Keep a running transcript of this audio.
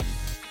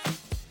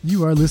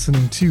You are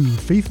listening to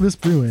Faithless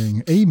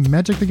Brewing, a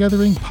Magic the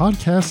Gathering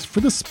podcast for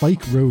the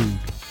Spike Rogue.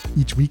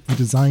 Each week we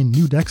design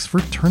new decks for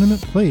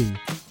tournament play.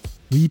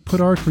 We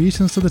put our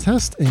creations to the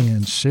test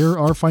and share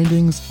our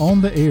findings on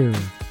the air.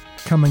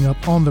 Coming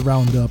up on the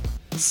roundup,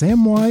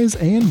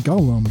 Samwise and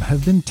Gollum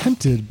have been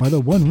tempted by the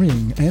One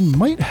Ring and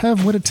might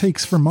have what it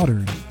takes for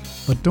Modern.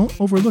 But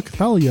don't overlook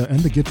Thalia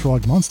and the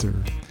Gitrog monster.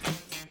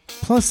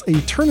 Plus a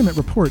tournament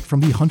report from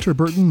the Hunter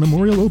Burton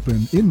Memorial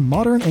Open in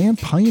Modern and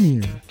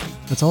Pioneer.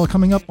 That's all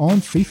coming up on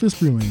Faithless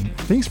Brewing.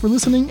 Thanks for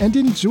listening and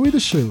enjoy the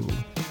show.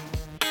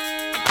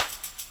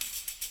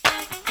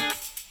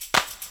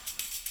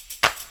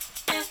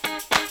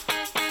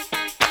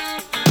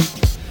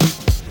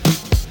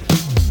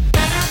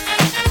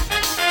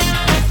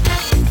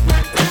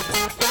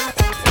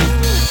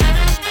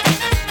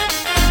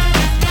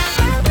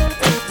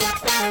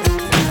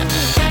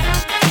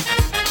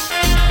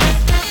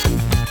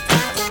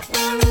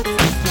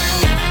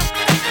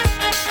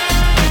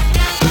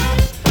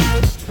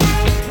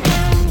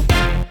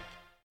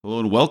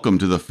 Welcome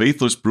to the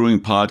Faithless Brewing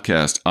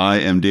Podcast. I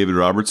am David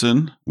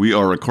Robertson. We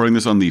are recording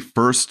this on the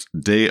first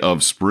day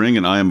of spring,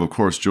 and I am, of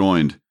course,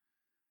 joined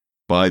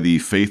by the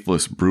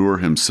Faithless Brewer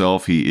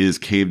himself. He is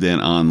Cave Dan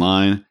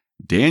Online.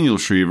 Daniel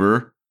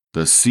Schriever,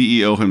 the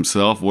CEO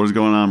himself. What is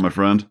going on, my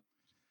friend?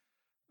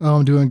 Oh,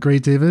 I'm doing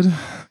great, David.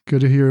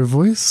 Good to hear your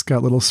voice. Got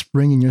a little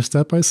spring in your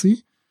step, I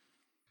see.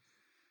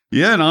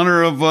 Yeah, in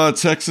honor of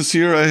Texas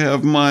here, I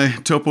have my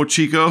Topo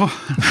Chico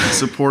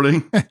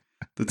supporting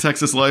the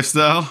Texas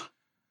lifestyle.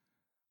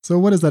 So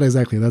what is that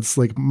exactly? That's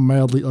like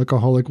mildly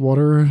alcoholic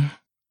water?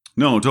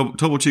 No,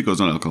 Topo Chico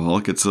is not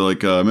alcoholic. It's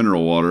like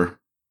mineral water.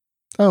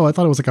 Oh, I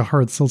thought it was like a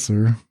hard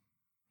seltzer.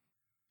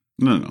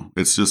 No.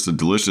 It's just a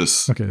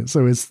delicious... Okay,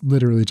 so it's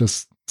literally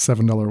just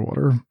 $7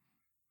 water.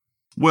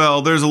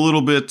 Well, there's a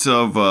little bit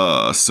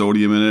of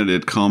sodium in it.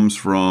 It comes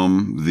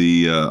from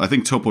the... I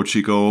think Topo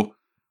Chico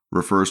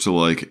refers to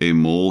like a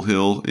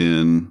molehill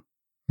in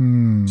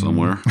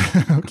somewhere.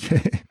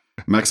 Okay.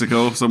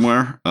 Mexico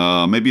somewhere.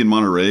 Maybe in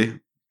Monterrey.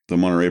 The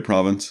Monterey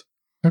province.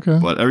 Okay.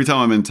 But every time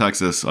I'm in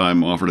Texas,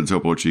 I'm offered a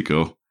Topo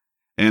Chico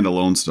and a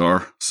Lone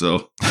Star.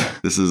 So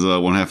this is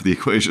one half of the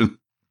equation.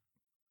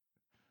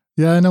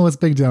 Yeah, I know it's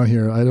big down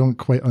here. I don't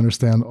quite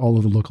understand all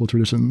of the local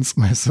traditions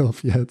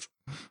myself yet.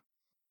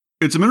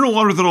 It's a mineral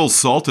water with a little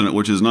salt in it,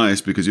 which is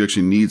nice because you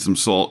actually need some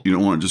salt. You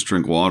don't want to just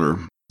drink water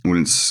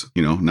when it's,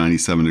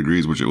 97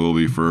 degrees, which it will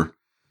be for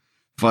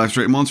 5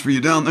 straight months for you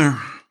down there.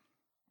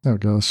 Oh,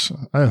 gosh.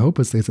 I hope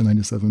it stays at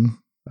 97.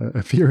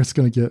 I fear it's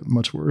going to get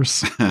much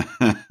worse.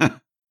 I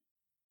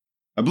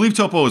believe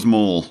topo is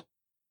mole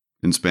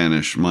in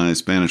Spanish. My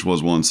Spanish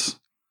was once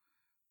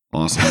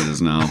awesome. It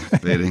is now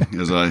fading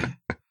as I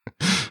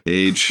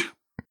age.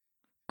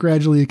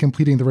 Gradually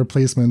completing the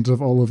replacement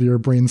of all of your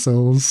brain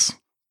cells'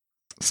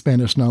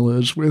 Spanish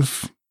knowledge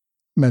with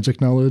magic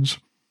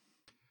knowledge.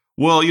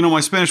 Well, my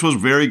Spanish was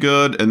very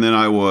good, and then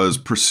I was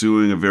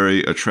pursuing a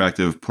very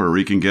attractive Puerto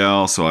Rican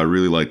gal, so I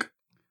really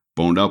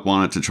boned up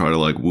on it to try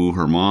to woo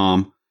her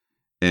mom.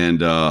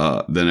 And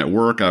then at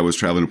work, I was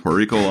traveling to Puerto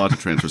Rico a lot to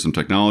transfer some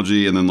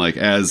technology. And then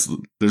as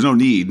there's no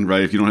need,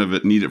 right? If you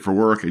don't need it for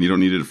work and you don't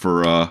need it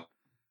for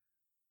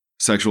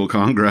sexual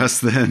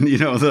congress, then,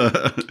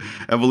 the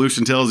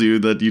evolution tells you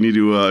that you need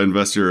to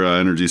invest your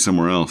energy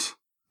somewhere else.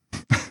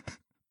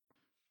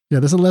 Yeah,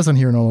 there's a lesson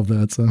here in all of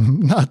that. So I'm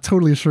not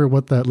totally sure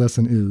what that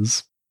lesson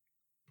is.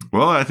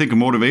 Well, I think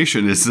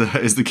motivation is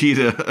the key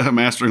to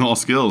mastering all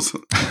skills.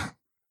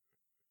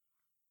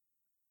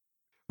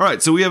 All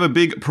right, so we have a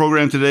big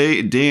program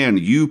today. Dan,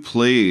 you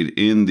played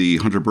in the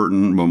Hunter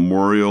Burton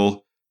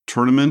Memorial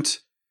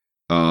Tournament.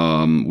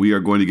 We are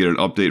going to get an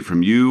update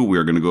from you. We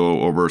are going to go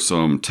over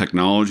some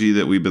technology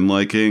that we've been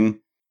liking.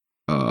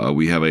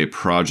 We have a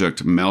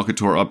Project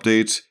Malcator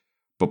update.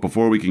 But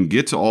before we can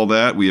get to all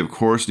that, we, of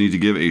course, need to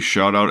give a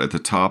shout out at the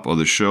top of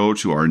the show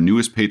to our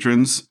newest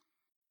patrons,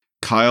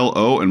 Kyle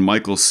O. and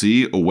Michael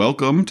C.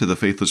 Welcome to the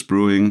Faithless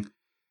Brewing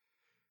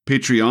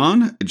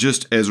Patreon.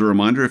 Just as a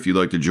reminder, if you'd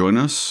like to join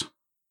us,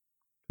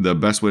 the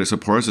best way to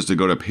support us is to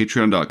go to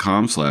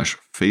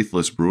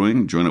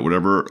patreon.com/faithlessbrewing. Join at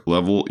whatever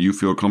level you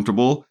feel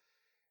comfortable.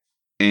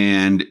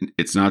 And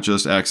it's not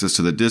just access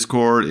to the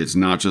Discord. It's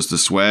not just the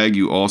swag.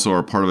 You also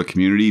are part of a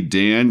community.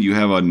 Dan, you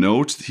have a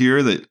note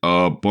here that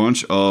a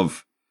bunch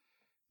of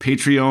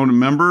Patreon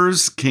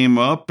members came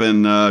up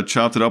and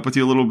chopped it up with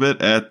you a little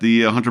bit at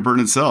the Hunter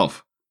Burton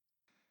itself.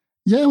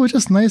 Yeah, it was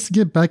just nice to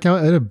get back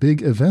out at a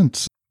big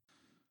event.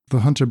 The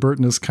Hunter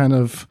Burton is kind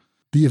of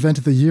the event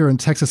of the year in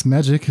Texas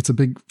Magic. It's a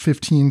big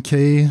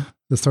 15K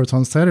that starts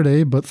on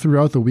Saturday, but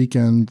throughout the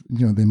weekend,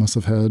 they must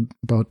have had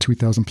about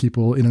 2,000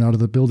 people in and out of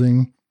the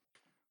building.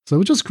 So it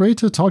was just great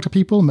to talk to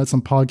people, met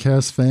some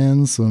podcast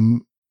fans,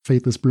 some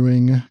Faithless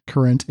Brewing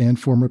current and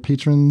former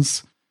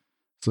patrons.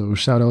 So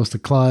shout outs to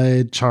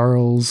Clyde,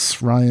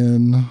 Charles,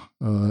 Ryan,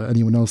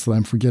 anyone else that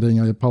I'm forgetting.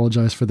 I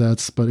apologize for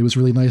that, but it was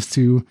really nice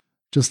to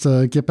just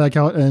get back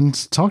out and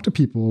talk to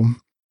people.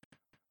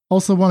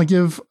 Also want to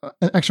give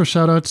an extra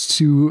shout out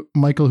to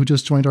Michael, who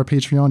just joined our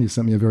Patreon. He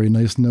sent me a very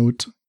nice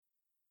note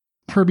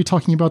heard me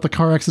talking about the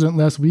car accident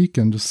last week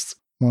and just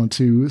wanted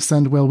to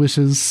send well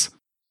wishes.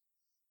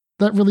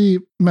 That really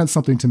meant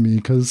something to me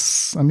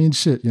because, I mean,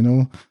 shit,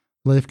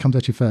 life comes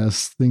at you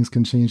fast. Things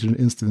can change in an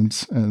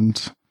instant.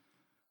 And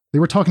they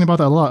were talking about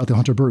that a lot at the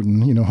Hunter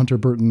Burton. Hunter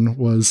Burton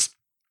was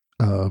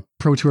a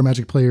Pro Tour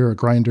Magic player, a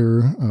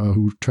grinder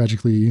who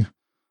tragically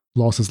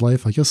lost his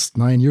life, I guess,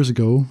 9 years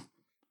ago.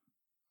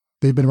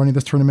 They've been running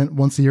this tournament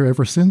once a year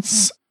ever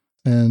since.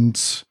 And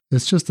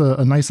it's just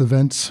a nice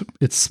event.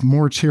 It's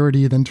more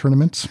charity than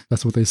tournament.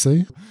 That's what they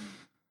say.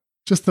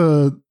 Just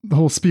the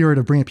whole spirit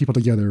of bringing people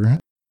together.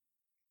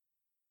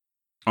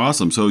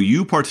 Awesome. So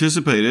you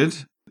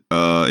participated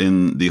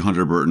in the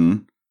Hunter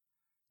Burton.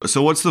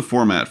 So what's the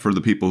format for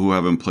the people who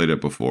haven't played it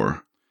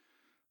before?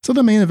 So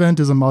the main event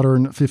is a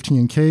modern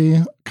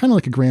 15K, kind of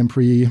like a Grand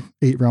Prix,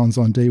 8 rounds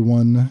on day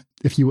 1.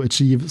 If you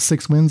achieve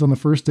 6 wins on the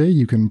first day,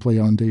 you can play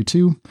on day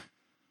 2.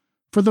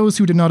 For those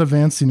who did not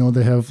advance,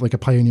 they have like a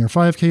Pioneer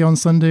 5K on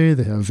Sunday,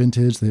 they have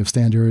Vintage, they have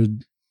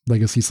Standard,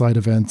 Legacy side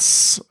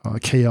events,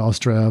 Chaos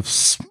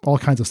drafts, all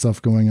kinds of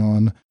stuff going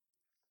on.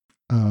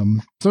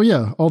 So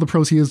yeah, all the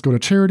proceeds go to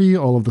charity,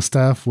 all of the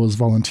staff was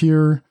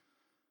volunteer.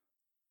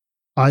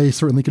 I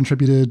certainly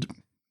contributed.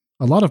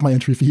 A lot of my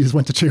entry fees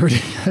went to charity.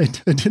 I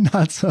did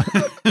not,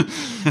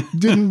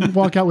 didn't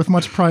walk out with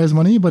much prize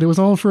money, but it was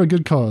all for a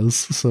good cause.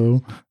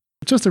 So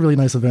just a really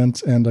nice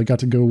event. And I got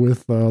to go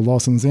with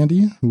Lawson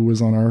Zandy, who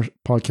was on our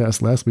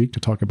podcast last week to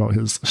talk about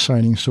his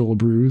Shining Shoal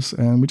brews.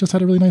 And we just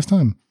had a really nice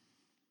time.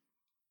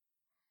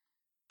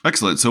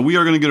 Excellent. So we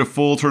are going to get a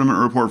full tournament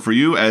report for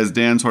you. As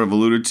Dan sort of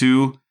alluded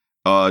to,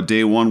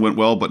 day 1 went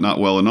well, but not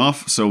well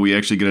enough. So we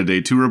actually get a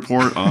day 2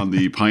 report on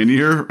the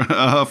Pioneer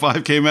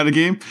 5K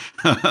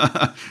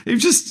metagame.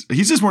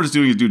 He's just more just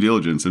doing his due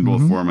diligence in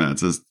both formats.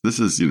 This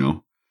is,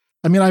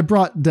 I mean, I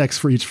brought decks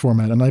for each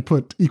format and I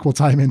put equal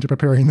time into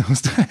preparing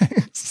those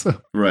decks. So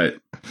right.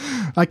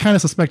 I kind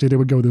of suspected it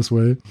would go this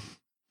way.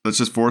 That's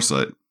just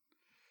foresight.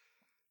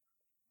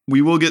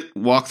 We will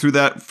walk through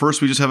that.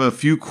 First, we just have a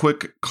few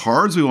quick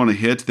cards we want to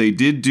hit. They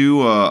did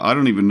do, I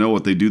don't even know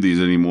what they do these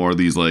anymore.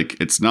 These,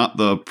 it's not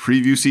the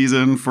preview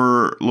season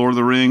for Lord of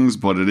the Rings,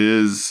 but it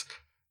is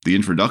the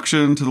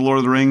introduction to the Lord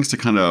of the Rings to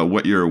kind of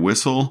wet your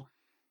whistle.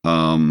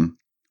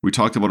 We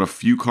talked about a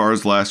few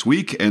cards last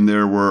week, and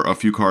there were a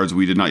few cards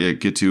we did not yet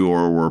get to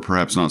or were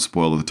perhaps not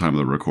spoiled at the time of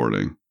the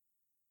recording.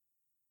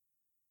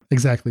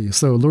 Exactly.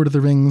 So Lord of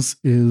the Rings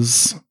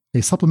is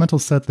a supplemental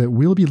set that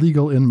will be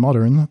legal in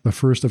Modern, the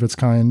first of its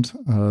kind,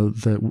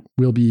 that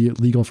will be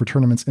legal for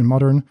tournaments in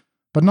Modern,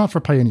 but not for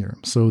Pioneer.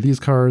 So these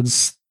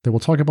cards that we'll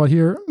talk about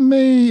here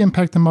may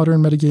impact the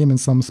Modern metagame in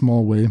some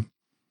small way.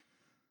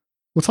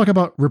 We'll talk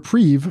about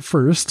Reprieve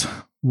first.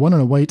 1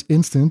 and a white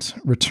instant,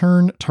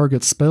 return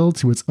target spell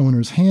to its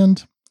owner's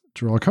hand,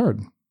 draw a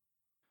card.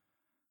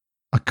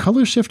 A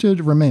color-shifted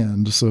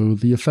Remand, so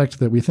the effect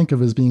that we think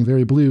of as being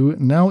very blue,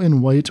 now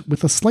in white,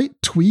 with a slight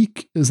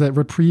tweak, is that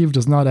Reprieve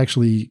does not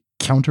actually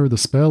counter the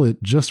spell,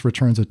 it just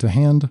returns it to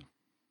hand.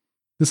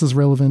 This is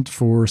relevant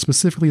for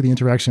specifically the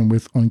interaction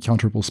with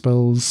uncounterable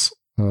spells,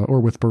 or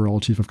with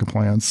Burrell, Chief of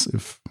Compliance,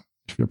 if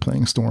you're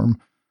playing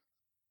Storm.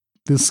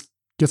 This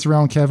gets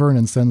around Cavern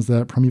and sends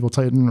that Primeval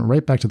Titan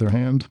right back to their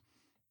hand.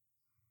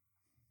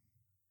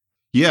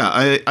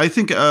 Yeah, I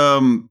think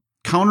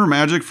counter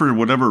magic, for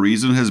whatever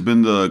reason, has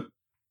been the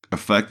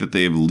effect that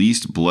they've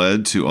least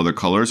bled to other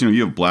colors.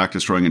 You have black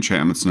destroying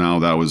enchantments now.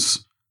 That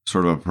was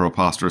sort of a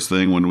preposterous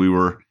thing when we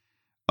were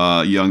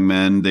young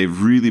men.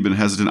 They've really been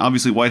hesitant.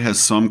 Obviously, white has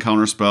some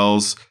counter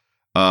spells.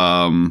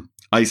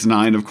 Ice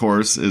 9, of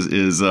course,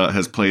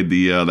 has played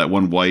the that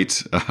one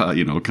white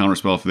counter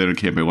spell if they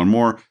can't pay one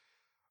more.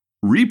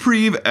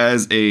 Reprieve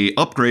as a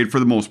upgrade for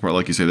the most part,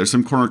 like you say. There's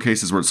some corner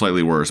cases where it's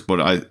slightly worse,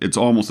 but it's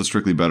almost a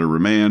strictly better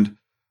Remand.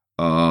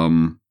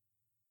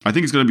 I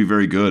think it's going to be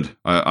very good.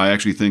 I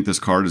actually think this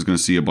card is going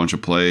to see a bunch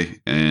of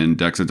play and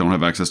decks that don't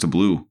have access to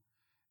blue.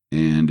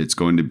 And it's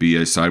going to be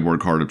a sideboard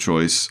card of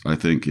choice, I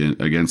think,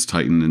 against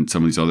Titan and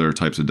some of these other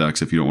types of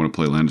decks if you don't want to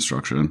play land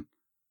destruction.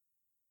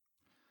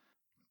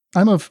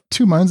 I'm of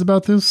two minds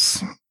about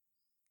this.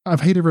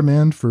 I've hated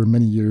Remand for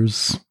many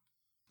years.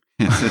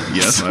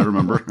 Yes, I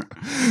remember.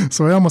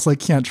 So I almost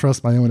can't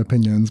trust my own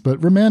opinions,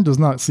 but Remand does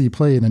not see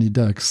play in any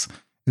decks.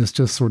 It's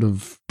just sort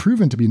of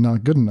proven to be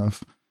not good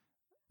enough.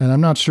 And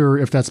I'm not sure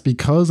if that's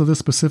because of this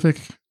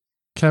specific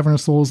Cavern of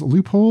Souls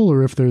loophole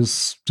or if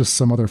there's just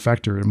some other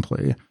factor in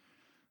play.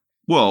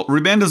 Well,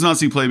 Remand does not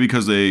see play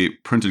because they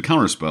printed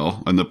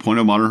Counterspell, and the point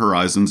of Modern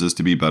Horizons is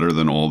to be better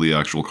than all the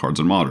actual cards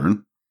in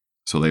Modern.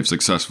 So they've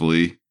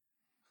successfully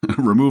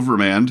removed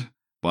Remand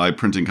by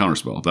printing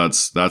Counterspell.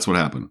 That's what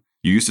happened.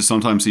 You used to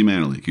sometimes see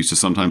Mana Leak. You used to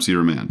sometimes see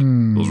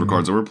Remand. Those were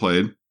cards that were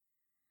played.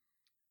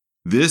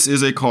 This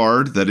is a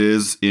card that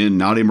is in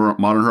not a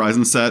Modern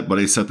Horizon set, but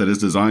a set that is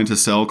designed to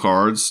sell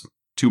cards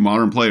to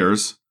modern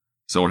players.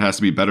 So it has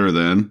to be better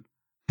than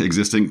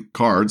existing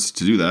cards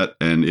to do that.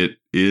 And it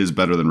is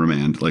better than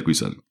Remand, like we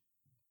said.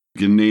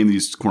 You can name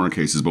these corner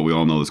cases, but we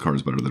all know this card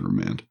is better than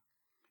Remand.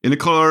 In a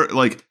color,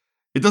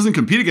 it doesn't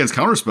compete against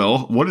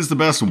Counterspell. What is the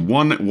best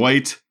one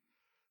white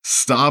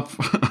stop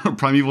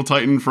Primeval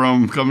Titan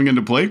from coming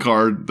into play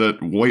card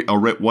that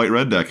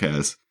white-red deck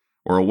has,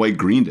 or a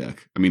white-green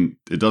deck. I mean,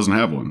 it doesn't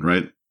have one,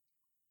 right?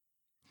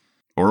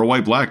 Or a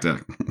white-black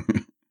deck.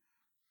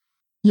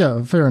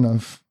 Yeah, fair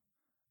enough.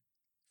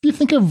 If you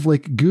think of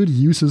like good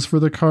uses for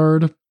the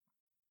card,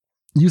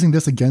 using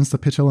this against the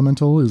pitch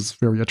elemental is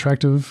very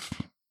attractive.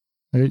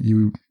 Right?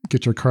 You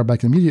get your card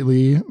back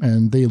immediately,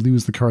 and they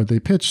lose the card they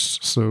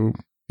pitched, so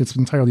it's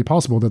entirely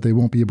possible that they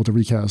won't be able to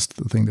recast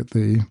the thing that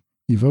they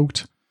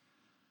evoked.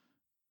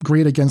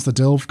 Great against the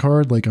Delve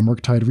card, like a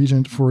Murktide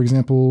Regent, for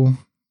example.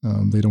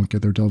 They don't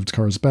get their Delved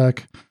cards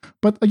back.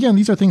 But again,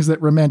 these are things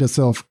that Remand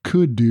itself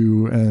could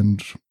do,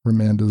 and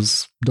Remand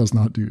does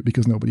not do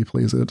because nobody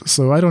plays it.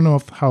 So I don't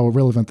know how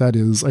relevant that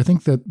is. I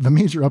think that the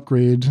major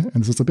upgrade, and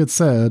this is a bit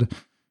sad,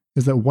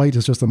 is that white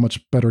is just a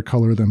much better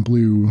color than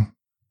blue,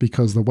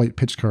 because the white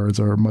pitch cards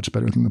are much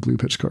better than the blue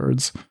pitch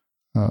cards.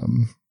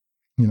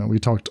 We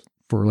talked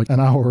for like an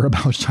hour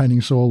about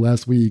Shining Shoal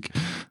last week.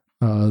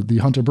 The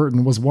Hunter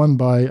Burton was won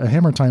by a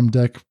Hammer Time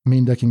deck,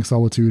 main decking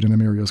Solitude and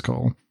Ameria's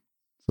Call.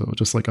 So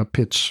just like a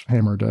pitch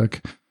hammer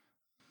deck.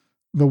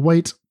 The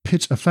white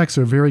pitch effects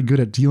are very good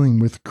at dealing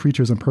with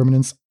creatures and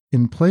permanents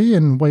in play,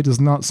 and white is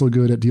not so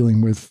good at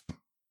dealing with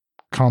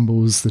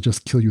combos that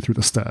just kill you through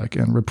the stack,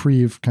 and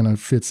Reprieve kind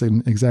of fits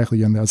in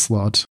exactly in that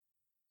slot.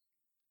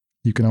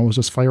 You can always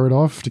just fire it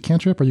off to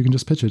cantrip, or you can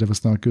just pitch it if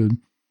it's not good.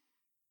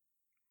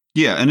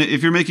 Yeah, and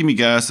if you're making me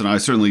guess, and I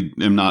certainly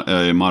am not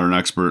a modern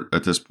expert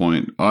at this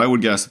point, I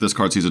would guess that this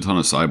card sees a ton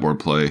of sideboard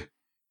play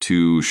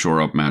to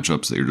shore up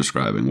matchups that you're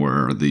describing,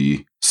 where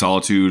the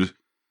Solitude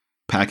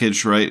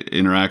package, right,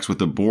 interacts with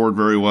the board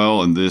very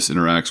well, and this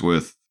interacts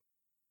with,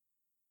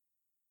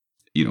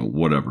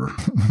 whatever.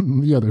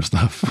 The other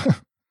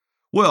stuff.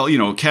 Well,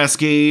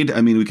 Cascade.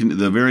 I mean, we can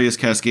the various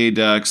Cascade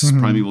decks,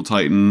 Primeval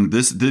Titan.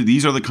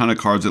 These are the kind of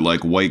cards that,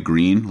 like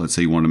white-green, let's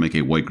say you want to make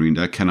a white-green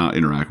deck, cannot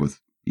interact with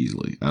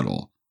easily at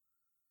all.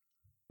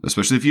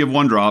 Especially if you have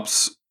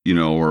 1-drops,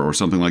 or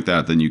something like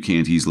that, then you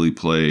can't easily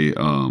play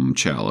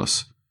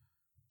Chalice.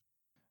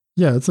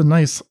 Yeah, it's a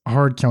nice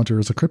hard counter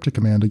as a cryptic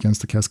command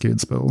against the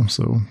Cascade spell,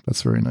 so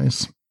that's very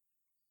nice.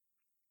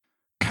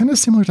 Kind of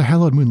similar to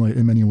Hallowed Moonlight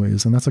in many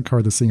ways, and that's a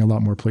card that's seeing a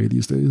lot more play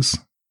these days.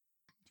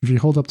 If you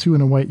hold up 2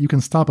 in a white, you can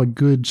stop a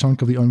good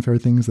chunk of the unfair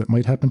things that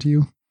might happen to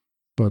you,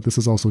 but this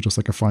is also just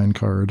like a fine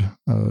card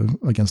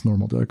against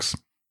normal decks.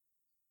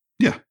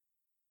 Yeah.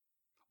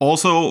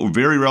 Also,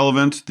 very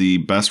relevant, the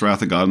best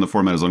Wrath of God in the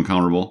format is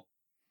uncounterable.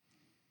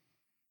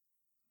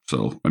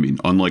 So, I mean,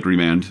 unlike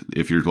Remand,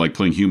 if you're like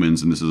playing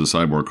humans and this is a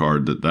sideboard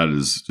card, that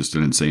is just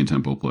an insane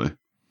tempo play.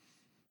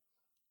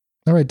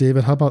 All right,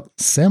 David, how about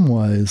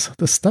Samwise,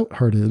 the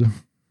Stout-Hearted?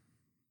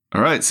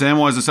 All right,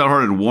 Samwise the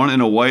Stout-Hearted, 1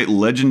 in a white,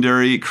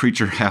 legendary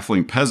creature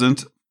halfling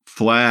peasant.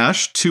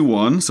 Flash,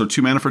 2/1, so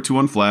 2 mana for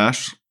 2/1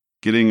 flash.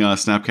 Getting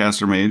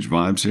Snapcaster Mage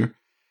vibes here.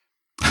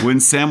 When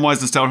Samwise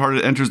the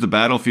Stout-Hearted enters the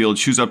battlefield,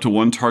 choose up to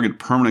 1 target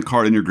permanent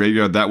card in your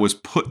graveyard that was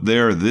put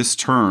there this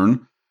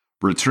turn.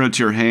 Return it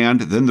to your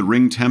hand, then the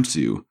ring tempts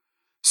you.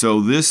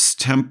 So this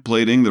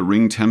templating, the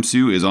ring tempts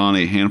you, is on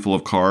a handful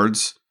of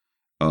cards.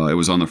 It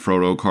was on the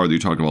Frodo card that you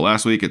talked about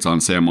last week. It's on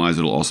Samwise.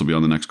 It'll also be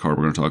on the next card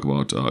we're going to talk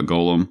about,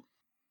 Golem.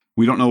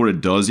 We don't know what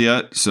it does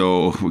yet,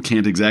 so we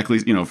can't exactly,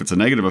 if it's a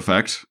negative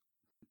effect,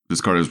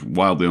 this card is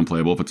wildly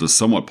unplayable. If it's a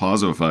somewhat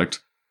positive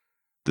effect,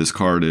 this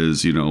card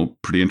is,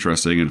 pretty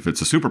interesting. And if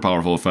it's a super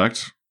powerful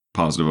effect,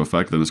 positive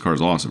effect, then this card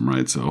is awesome,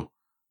 right? So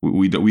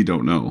we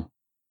don't know.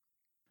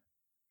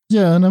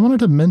 Yeah, and I wanted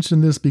to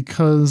mention this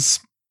because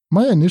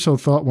my initial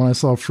thought when I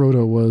saw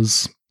Frodo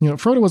was,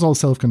 Frodo was all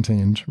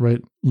self-contained, right?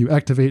 You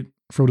activate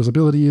Frodo's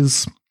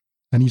abilities,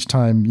 and each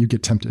time you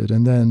get tempted.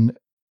 And then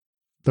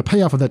the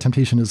payoff of that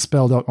temptation is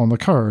spelled out on the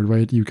card,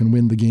 right? You can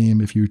win the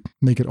game if you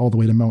make it all the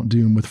way to Mount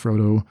Doom with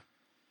Frodo.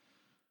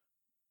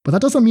 But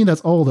that doesn't mean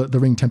that's all that the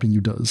ring tempting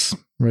you does,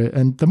 right?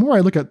 And the more I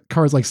look at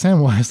cards like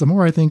Samwise, the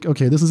more I think,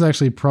 okay, this is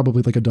actually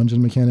probably like a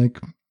dungeon mechanic.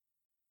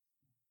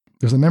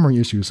 There's a memory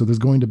issue, so there's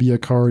going to be a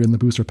card in the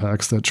booster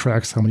packs that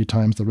tracks how many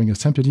times the ring has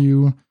tempted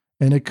you,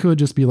 and it could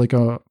just be like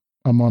a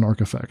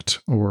monarch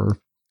effect, or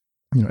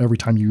every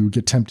time you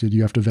get tempted,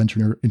 you have to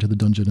venture into the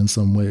dungeon in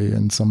some way,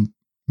 and some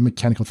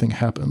mechanical thing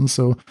happens.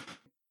 So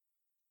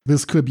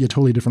this could be a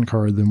totally different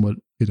card than what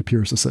it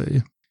appears to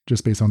say,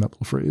 just based on that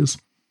little phrase.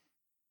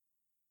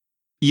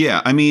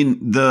 Yeah, I mean,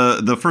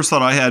 the first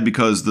thought I had,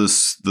 because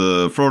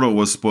the Frodo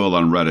was spoiled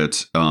on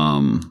Reddit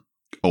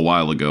a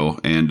while ago,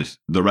 and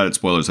the Reddit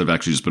spoilers have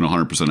actually just been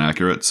 100%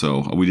 accurate,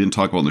 so we didn't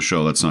talk about on the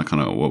show. That's not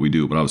kind of what we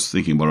do, but I was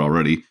thinking about it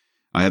already.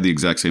 I had the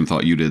exact same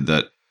thought you did,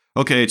 that,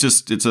 okay, it's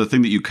a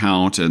thing that you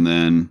count, and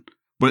then,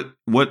 but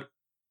what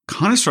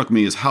kind of struck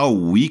me is how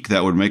weak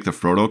that would make the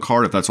Frodo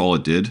card if that's all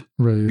it did.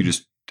 Right. You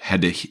just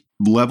had to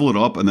level it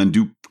up and then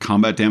do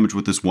combat damage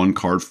with this one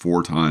card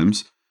 4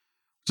 times.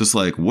 Just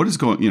like, what is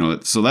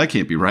going, so that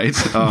can't be right.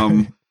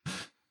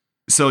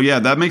 So yeah,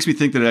 that makes me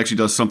think that it actually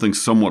does something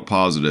somewhat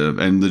positive,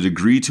 and the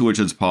degree to which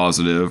it's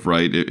positive,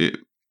 right? It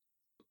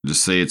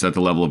just say it's at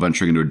the level of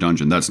entering into a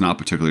dungeon. That's not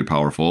particularly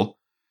powerful.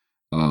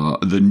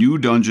 The new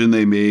dungeon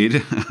they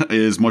made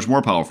is much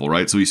more powerful,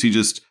 right? So you see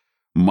just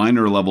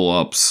minor level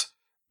ups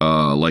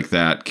like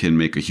that can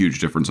make a huge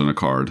difference on a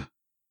card.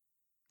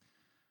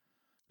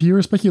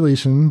 Pure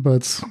speculation,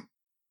 but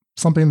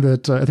something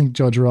that I think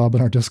Judge Rob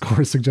in our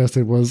Discord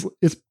suggested was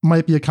it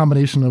might be a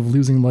combination of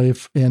losing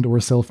life and or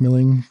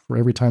self-milling for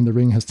every time the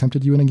ring has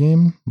tempted you in a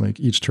game. Like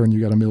each turn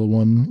you got to mill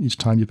one each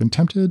time you've been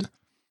tempted.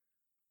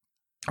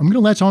 I'm going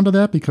to latch onto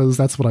that because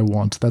that's what I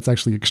want. That's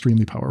actually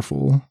extremely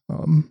powerful.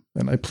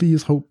 And I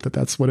please hope that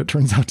that's what it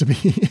turns out to be.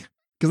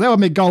 Because that would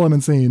make Gollum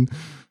insane.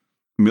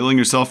 Milling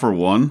yourself for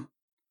one?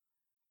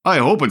 I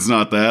hope it's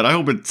not that. I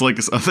hope it's like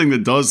a thing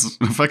that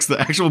affects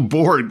the actual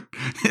board.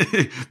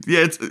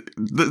 Yeah,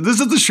 this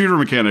is the shooter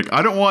mechanic.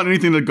 I don't want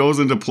anything that goes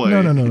into play.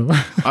 No.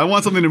 I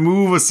want something to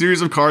move a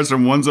series of cards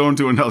from one zone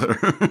to another.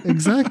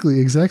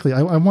 Exactly.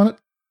 I want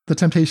the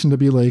temptation to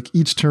be like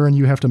each turn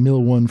you have to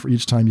mill one for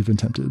each time you've been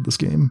tempted this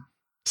game.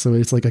 So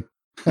it's like a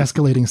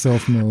escalating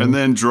self-mill. And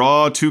then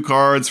draw 2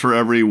 cards for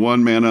every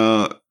 1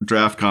 mana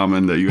draft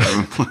common that you have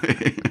in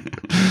play.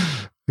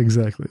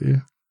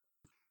 Exactly.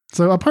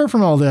 So apart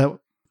from all that,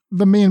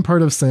 the main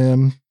part of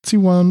Sam,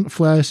 2/1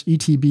 flash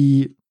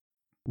ETB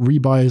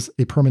rebuys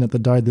a permanent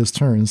that died this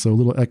turn. So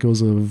little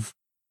echoes of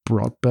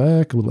Brought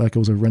Back, little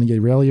echoes of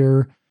Renegade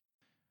Rallier.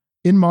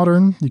 In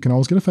Modern, you can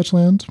always get a fetch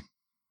land.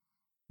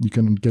 You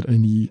can get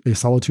a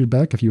Solitude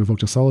back if you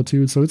evoked a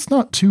Solitude. So it's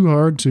not too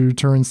hard to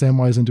turn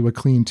Samwise into a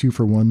clean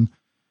 2-for-1,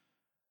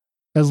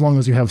 as long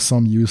as you have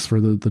some use for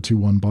the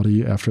 2/1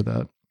 body after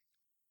that.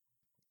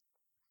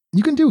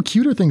 You can do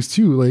cuter things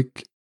too,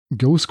 like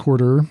Ghost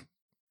Quarter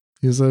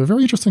is a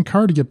very interesting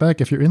card to get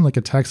back if you're in like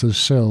a Tax's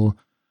Shell.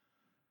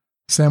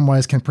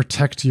 Samwise can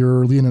protect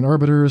your Leonin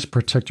Arbiters,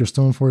 protect your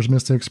Stoneforge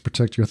Mystics,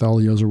 protect your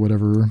Thalias or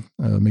whatever.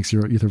 Makes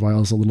your Aether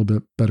Vials a little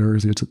bit better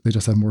as they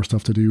just have more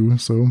stuff to do.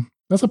 So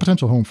that's a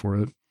potential home for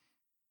it.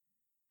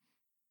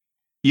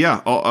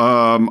 Yeah,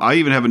 I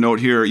even have a note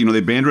here. You know,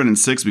 they banned Ren in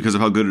 6 because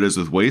of how good it is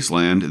with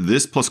Wasteland.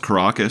 This plus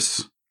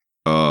Caracas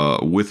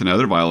with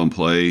another vial in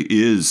play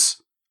is...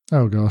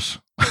 Oh, gosh.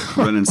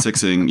 Ren and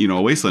 6ing,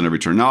 a Wasteland every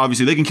turn. Now,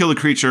 obviously, they can kill the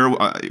creature.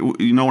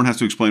 No one has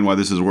to explain why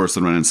this is worse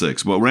than Ren and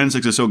 6. But Ren and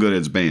 6 is so good,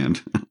 it's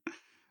banned.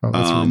 Oh,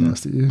 that's really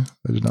nasty.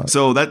 I did not.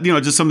 So that,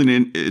 just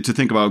something to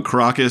think about.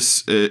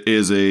 Caracas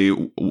is a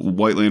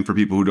white land for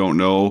people who don't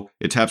know.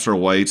 It taps for a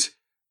white,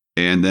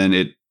 and then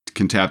it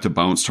can tap to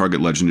bounce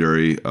target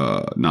legendary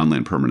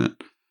non-land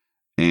permanent.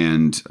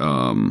 And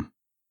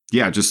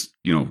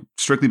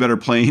strictly better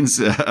planes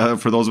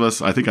for those of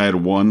us. I think I had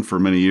one for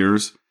many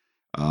years.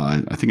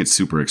 I think it's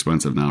super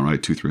expensive now,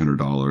 right?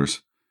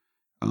 $200-$300.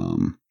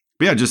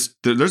 But yeah,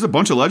 there's a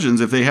bunch of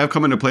legends. If they have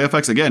come into play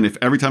effects, again, if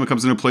every time it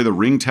comes into play, the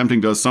ring tempting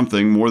does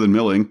something more than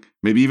milling,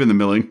 maybe even the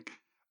milling,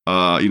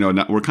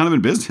 we're kind of in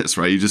business,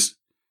 right? If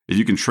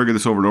you can trigger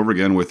this over and over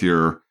again with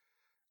your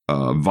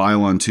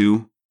vial on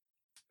 2,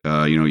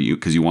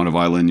 because you want to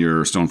vial in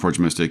your Stoneforge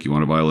Mystic, you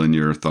want to vial in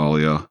your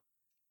Thalia.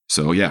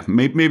 So yeah,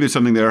 maybe there's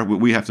something there.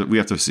 We have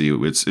to see.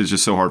 It's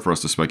just so hard for us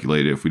to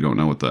speculate if we don't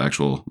know what the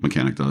actual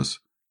mechanic does.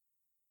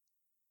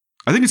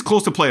 I think it's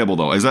close to playable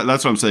though.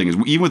 That's what I'm saying is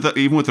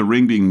even with the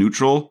ring being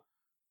neutral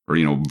or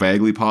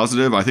vaguely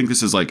positive, I think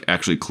this is like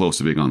actually close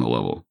to being on the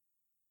level.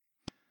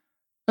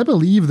 I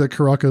believe that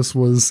Caracas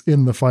was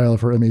in the file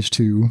for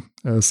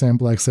MH2. Sam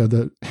Black said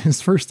that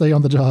his first day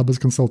on the job as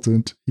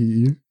consultant,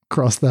 he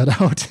crossed that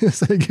out.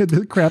 Said, "Get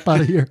the crap out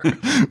of here.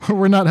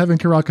 We're not having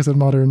Caracas in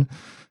Modern."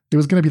 It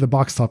was going to be the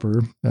box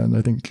topper, and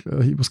I think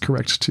he was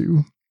correct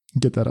to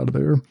get that out of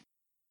there.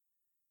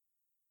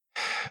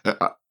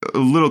 A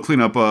little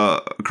cleanup.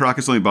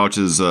 Caracas only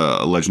vouches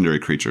legendary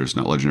creatures,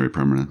 not legendary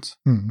permanents.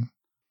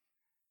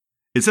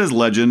 It says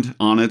legend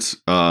on it.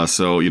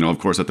 So, of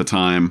course, at the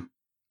time,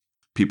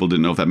 people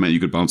didn't know if that meant you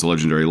could bounce a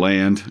legendary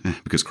land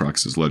because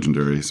Caracas is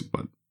legendary,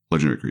 but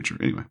legendary creature.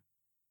 Anyway.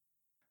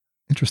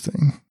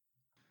 Interesting.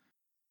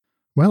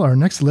 Well, our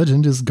next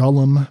legend is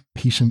Gollum,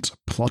 Patient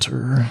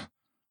Plotter.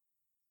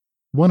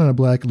 1 and a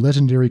black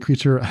legendary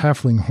creature,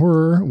 Halfling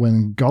Horror.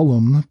 When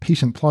Gollum,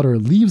 Patient Plotter,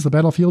 leaves the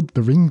battlefield,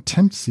 the ring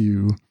tempts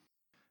you.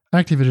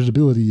 Activated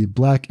ability,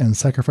 black and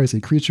sacrifice a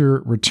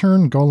creature.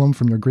 Return Gollum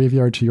from your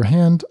graveyard to your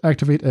hand.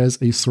 Activate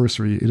as a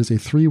sorcery. It is a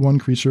 3/1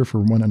 creature for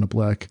 1 and a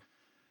black.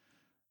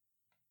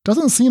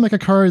 Doesn't seem like a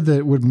card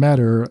that would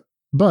matter,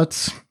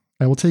 but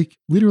I will take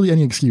literally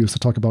any excuse to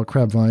talk about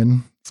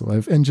Crabvine. So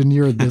I've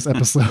engineered this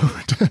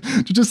episode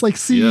to just like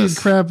seed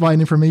Crabvine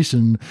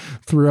information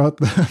throughout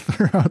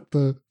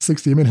the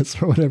 60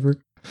 minutes or whatever.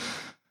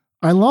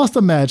 I lost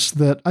a match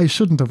that I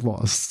shouldn't have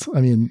lost. I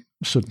mean,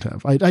 shouldn't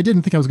have. I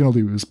didn't think I was going to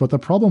lose, but the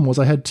problem was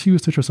I had 2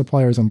 Stitcher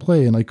Suppliers in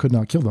play and I could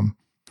not kill them.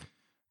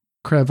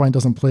 Crabvine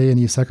doesn't play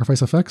any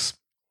sacrifice effects.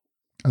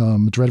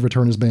 Dread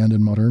Return is banned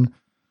in Modern.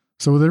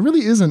 So there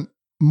really isn't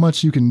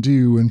much you can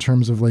do in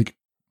terms of like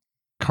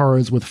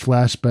cards with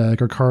flashback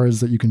or cards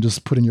that you can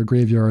just put in your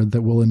graveyard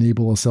that will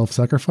enable a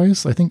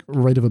self-sacrifice. I think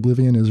Rite of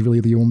Oblivion is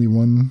really the only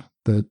one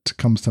that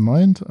comes to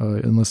mind,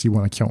 unless you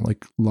want to count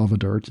like Lava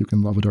Dart. You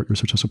can Lava Dart your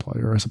Stitcher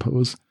Supplier, I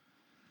suppose.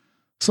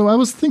 So I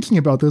was thinking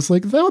about this,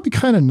 like, that would be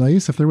kind of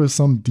nice if there was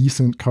some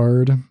decent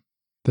card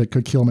that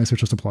could kill my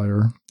Searcher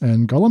Supplier.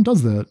 And Golem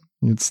does that.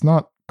 It's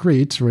not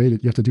great, right? You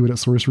have to do it at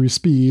sorcery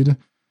speed.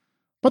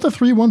 But the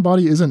 3/1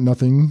 body isn't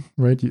nothing,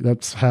 right?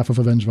 That's half of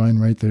a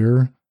Vengevine right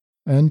there.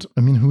 And,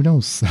 I mean, who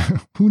knows?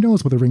 Who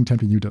knows what the Ring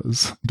Tempting You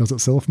does? Does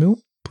it self-mill?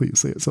 Please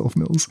say it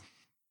self-mills.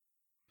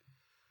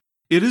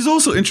 It is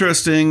also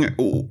interesting,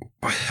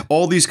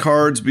 all these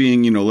cards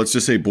being, let's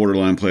just say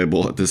borderline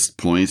playable at this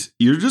point.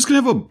 You're just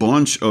going to have a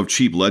bunch of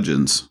cheap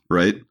legends,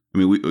 right? I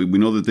mean, we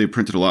know that they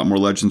printed a lot more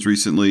legends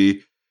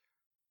recently.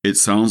 It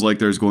sounds like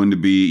there's going to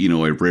be,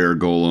 a rare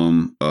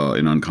golem,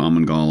 an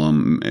uncommon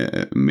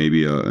golem,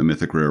 maybe a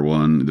mythic rare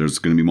one. There's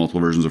going to be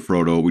multiple versions of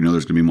Frodo. We know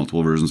there's going to be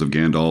multiple versions of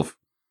Gandalf.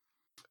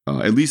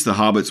 At least the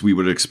Hobbits we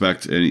would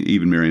expect, and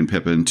even Merry and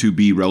Pippin, to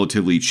be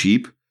relatively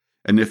cheap.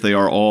 And if they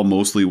are all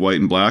mostly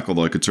white and black,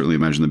 although I could certainly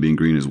imagine them being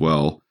green as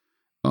well,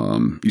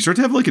 you start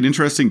to have like an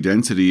interesting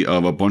density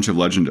of a bunch of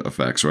legend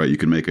effects, right? You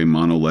can make a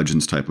mono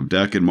legends type of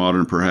deck in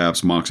Modern,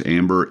 perhaps. Mox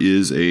Amber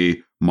is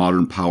a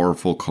modern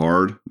powered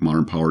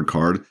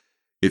card.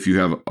 If you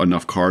have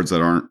enough cards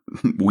that aren't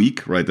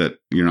weak, right, that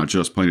you're not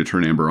just playing to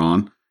turn Amber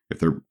on, if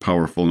they're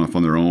powerful enough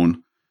on their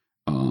own.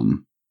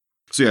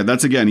 So yeah,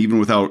 that's again, even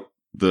without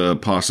the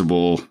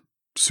possible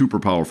super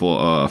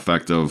powerful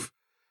effect of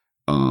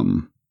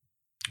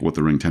what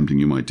the Ring Tempting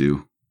You might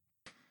do.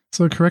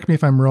 So correct me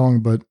if I'm wrong,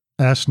 but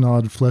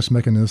Ashnod Flesh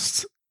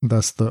Mechanist,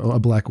 that's a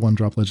black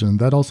 1-drop legend,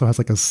 that also has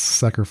like a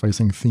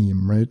sacrificing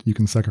theme, right? You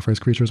can sacrifice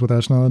creatures with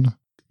Ashnod.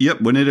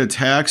 Yep, when it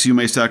attacks, you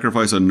may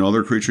sacrifice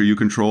another creature you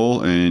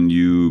control, and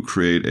you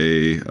create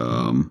a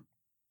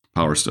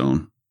Power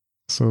Stone.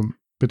 So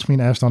between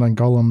Ashnod and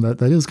Golem,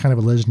 that is kind of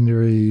a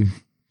legendary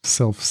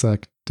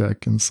self-sac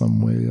deck in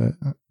some way.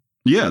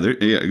 Yeah,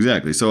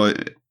 exactly. So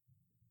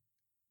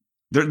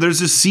there's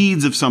just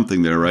seeds of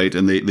something there, right?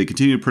 And they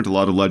continue to print a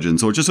lot of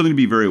legends, so it's just something to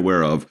be very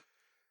aware of.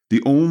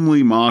 The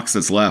only Mox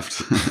that's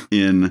left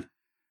in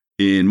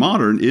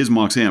Modern is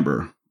Mox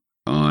Amber.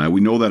 We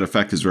know that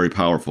effect is very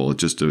powerful. It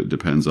just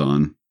depends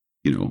on,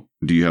 do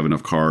you have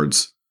enough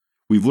cards?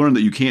 We've learned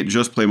that you can't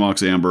just play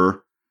Mox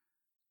Amber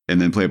and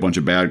then play a bunch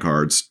of bad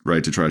cards,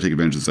 right, to try to take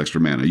advantage of this extra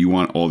mana. You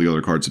want all the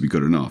other cards to be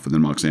good enough, and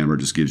then Mox Amber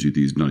just gives you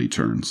these nutty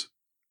turns.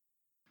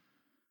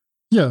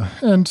 Yeah,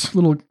 and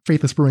little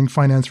Faithless Brewing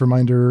finance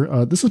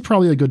reminder, this is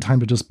probably a good time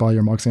to just buy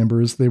your Mox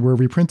Ambers. They were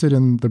reprinted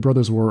in the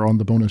Brothers War on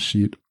the bonus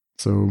sheet.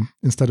 So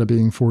instead of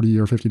being $40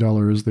 or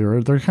 $50,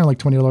 they're kind of like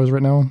 $20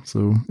 right now.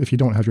 So if you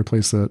don't have your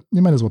playset,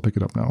 you might as well pick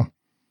it up now.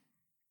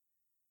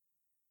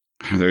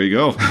 There you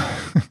go.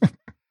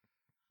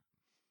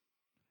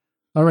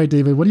 All right,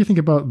 David, what do you think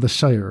about the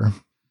Shire?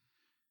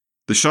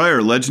 The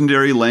Shire,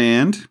 legendary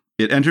land.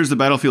 It enters the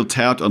battlefield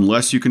tapped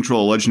unless you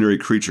control a legendary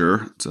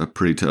creature. It's a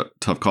pretty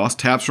tough cost.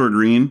 Taps for a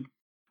green.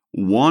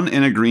 1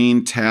 and a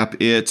green, tap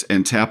it,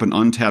 and tap an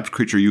untapped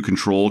creature you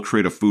control.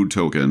 Create a food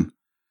token.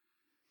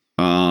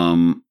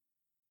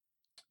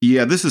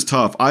 Yeah, this is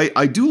tough.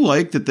 I do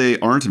like that they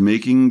aren't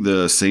making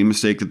the same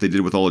mistake that they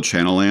did with all the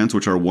channel lands,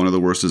 which are one of the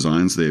worst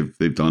designs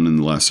they've done in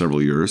the last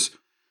several years,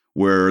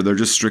 where they're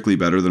just strictly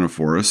better than a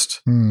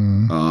forest.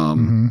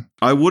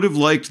 I would have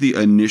liked the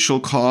initial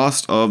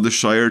cost of the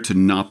Shire to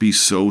not be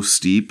so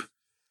steep,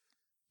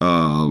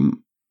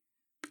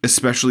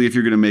 especially if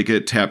you're going to make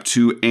it tap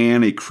 2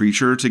 and a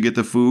creature to get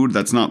the food.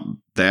 That's not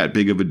that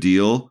big of a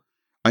deal.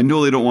 I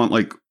know they don't want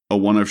like a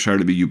 1-of Shire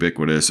to be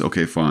ubiquitous.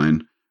 Okay,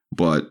 fine,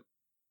 but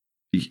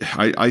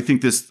I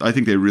think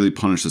they really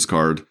punish this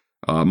card.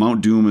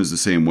 Mount Doom is the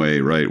same way,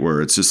 right?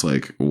 Where it's just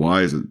like,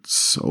 why is it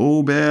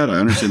so bad? I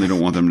understand they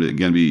don't want them to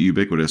again be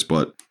ubiquitous,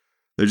 but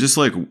they're just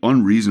like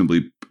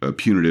unreasonably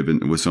punitive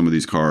with some of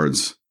these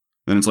cards.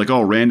 And it's like,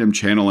 oh, random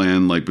channel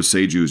land like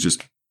Boseiju is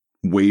just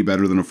way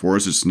better than a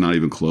forest. It's not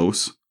even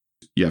close.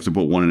 You have to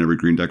put 1 in every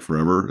green deck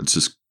forever. It's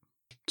just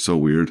so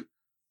weird.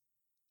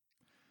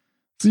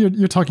 So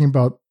you're talking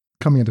about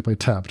coming into play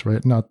tapped,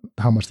 right? Not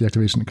how much the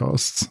activation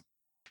costs.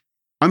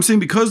 I'm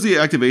saying because the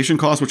activation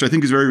cost, which I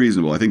think is very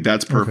reasonable, I think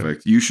that's perfect.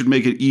 Okay. You should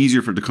make it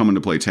easier for it to come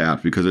into play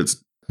tapped, because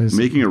it's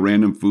making a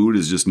random food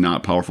is just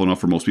not powerful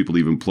enough for most people to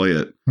even play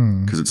it,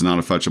 because it's not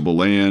a fetchable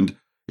land.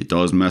 It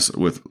does mess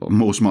with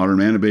most modern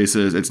mana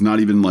bases. It's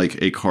not even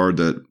like a card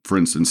that, for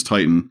instance,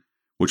 Titan,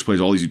 which plays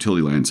all these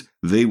utility lands,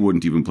 they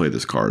wouldn't even play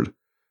this card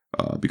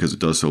because it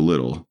does so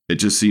little. It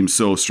just seems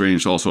so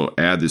strange to also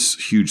add this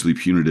hugely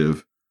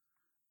punitive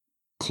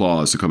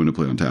clause to come into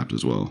play on tapped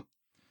as well.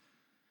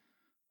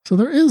 So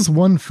there is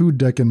one food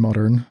deck in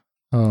Modern,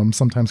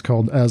 sometimes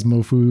called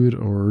Asmo Food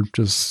or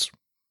just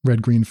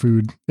red-green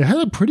food. It had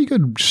a pretty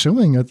good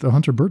showing at the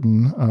Hunter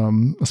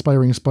Burton.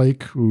 Aspiring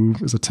Spike, who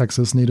is a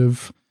Texas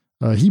native,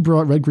 he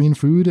brought red-green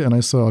food, and I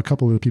saw a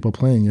couple of people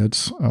playing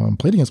it,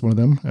 played against one of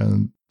them,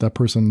 and that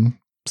person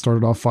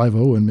started off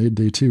 5-0 and made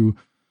day 2.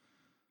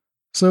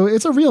 So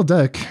it's a real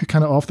deck,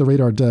 kind of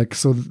off-the-radar deck.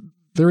 So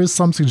there is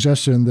some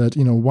suggestion that,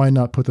 why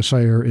not put the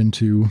Shire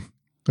into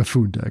a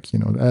food deck?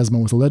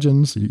 Asmo with the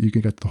legends, you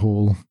can get the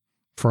whole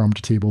farm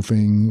to table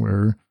thing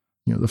where,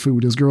 the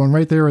food is grown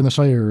right there in the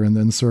Shire and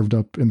then served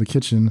up in the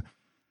kitchen.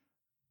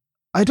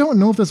 I don't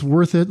know if that's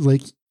worth it.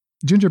 Like,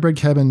 Gingerbread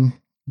Cabin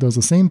does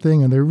the same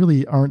thing, and there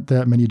really aren't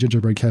that many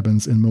Gingerbread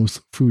Cabins in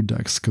most food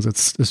decks because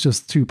it's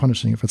just too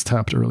punishing if it's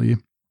tapped early.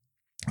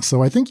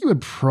 So I think you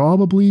would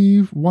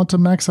probably want to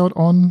max out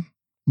on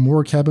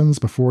more cabins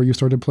before you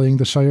started playing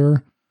the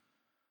Shire.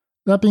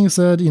 That being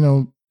said,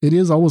 it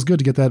is always good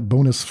to get that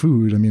bonus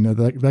food. I mean,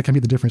 that can be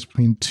the difference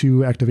between 2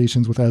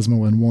 activations with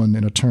Asmo and 1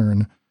 in a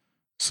turn.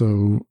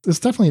 So it's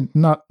definitely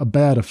not a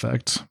bad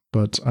effect,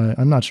 but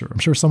I'm not sure. I'm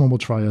sure someone will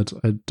try it.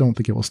 I don't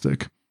think it will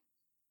stick.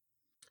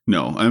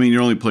 No, I mean,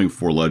 you're only playing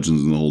 4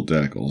 legends in the whole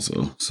deck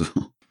also. So,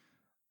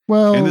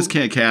 well, and this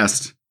can't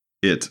cast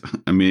it.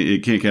 I mean,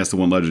 it can't cast the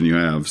 1 legend you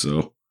have.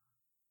 So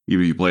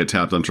even if you play it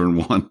tapped on turn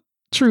 1.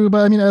 True, but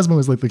I mean, Asmo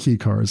is like the key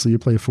card. So you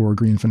play 4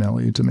 green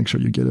finale to make sure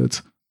you get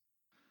it.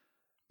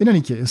 In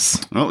any case.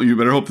 Well, you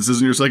better hope this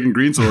isn't your second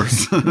green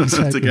source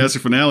to cast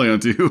your finale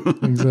onto.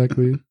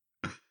 Exactly.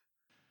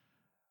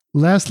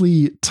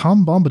 Lastly,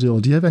 Tom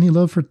Bombadil. Do you have any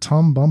love for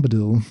Tom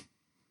Bombadil?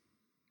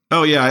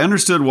 Oh, yeah. I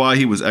understood why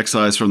he was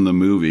excised from the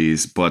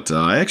movies, but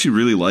I actually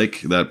really like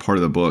that part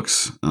of the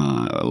books.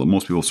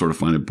 Most people sort of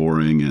find it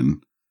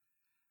boring,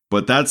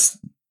 but that's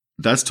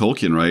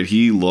Tolkien, right?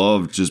 He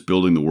loved just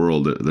building the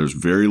world. There's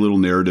very little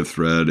narrative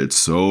thread. It's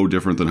so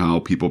different than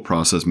how people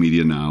process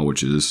media now,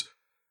 which is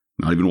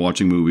not even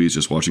watching movies,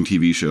 just watching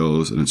TV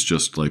shows. And it's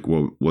just like,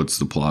 what's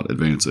the plot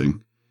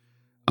advancing?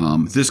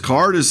 This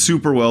card is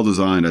super well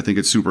designed. I think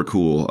it's super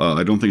cool.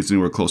 I don't think it's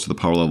anywhere close to the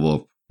power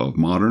level of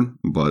Modern,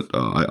 but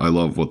I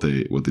love what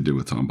they did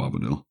with Tom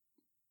Bombadil.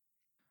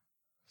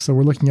 So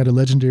we're looking at a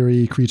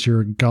legendary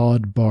creature,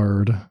 God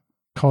Bard.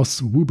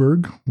 Costs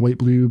Wooburg, white,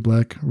 blue,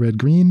 black, red,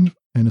 green,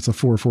 and it's a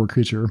 4/4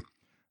 creature.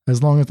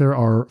 As long as there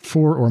are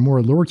 4 or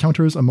more lore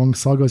counters among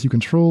sagas you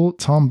control,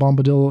 Tom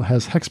Bombadil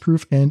has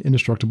hexproof and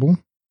indestructible.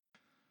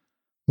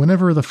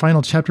 Whenever the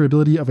final chapter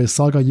ability of a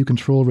saga you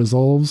control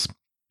resolves,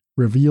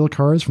 reveal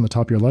cards from the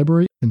top of your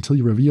library. Until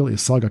you reveal a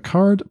saga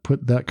card,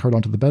 put that card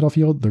onto the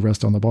battlefield, the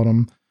rest on the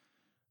bottom.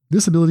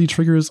 This ability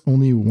triggers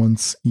only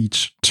once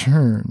each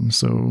turn,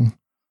 so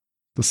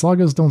the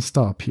sagas don't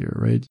stop here,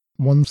 right?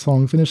 One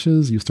song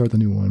finishes, you start the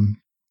new one.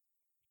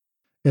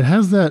 It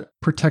has that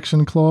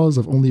protection clause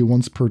of only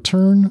once per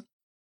turn.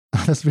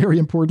 That's very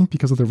important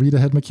because of the read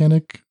ahead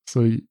mechanic,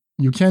 so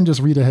you can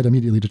just read ahead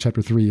immediately to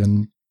chapter 3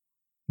 and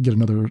get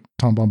another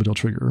Tom Bombadil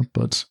trigger,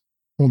 but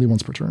only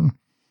once per turn.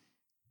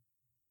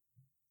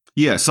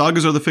 Yeah,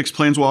 sagas are the fixed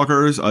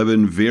planeswalkers. I've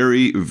been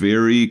very,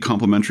 very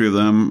complimentary of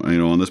them,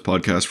 on this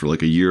podcast for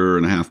like a year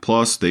and a half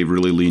plus. They've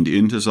really leaned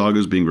into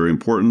sagas being very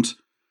important.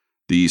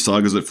 The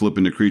sagas that flip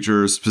into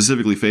creatures,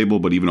 specifically Fable,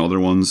 but even other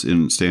ones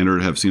in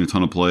Standard, have seen a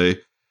ton of play.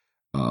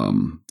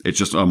 It's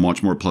just a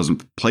much more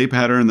pleasant play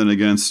pattern than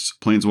against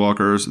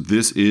planeswalkers.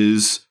 This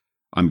is,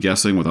 I'm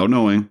guessing without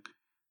knowing,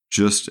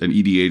 just an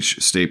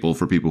EDH staple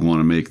for people who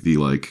want to make the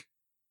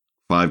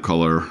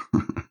 5-color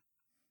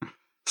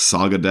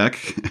saga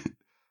deck.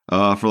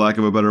 For lack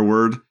of a better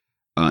word.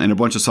 And a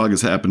bunch of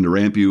sagas happen to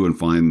ramp you and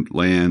find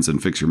lands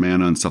and fix your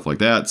mana and stuff like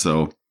that.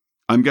 So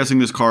I'm guessing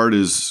this card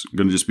is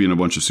going to just be in a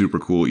bunch of super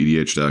cool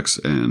EDH decks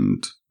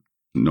and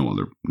no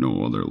other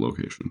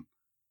location.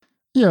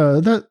 Yeah,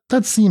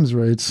 that seems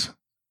right.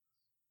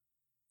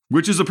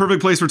 Which is a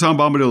perfect place for Tom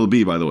Bombadil to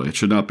be, by the way. It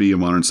should not be a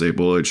Modern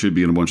staple. It should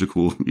be in a bunch of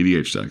cool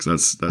EDH decks.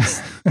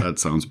 That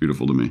sounds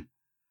beautiful to me.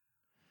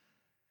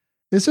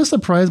 It's just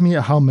surprised me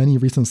at how many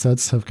recent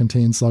sets have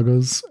contained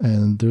sagas,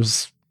 and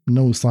there's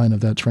no sign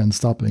of that trend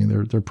stopping.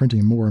 They're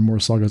printing more and more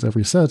sagas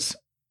every set.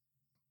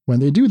 When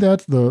they do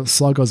that, the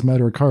Sagas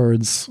Matter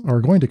cards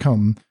are going to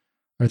come.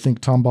 I think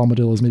Tom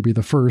Bombadil is maybe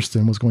the first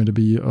and was going to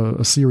be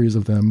a series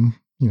of them,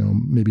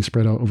 maybe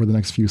spread out over the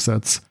next few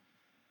sets.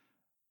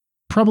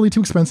 Probably too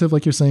expensive,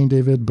 like you're saying,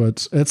 David,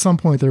 but at some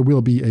point there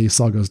will be a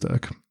Sagas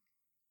deck.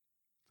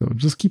 So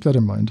just keep that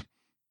in mind.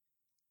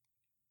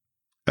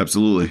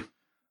 Absolutely.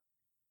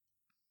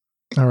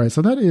 All right,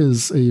 so that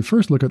is a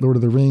first look at Lord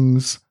of the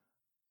Rings.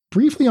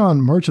 Briefly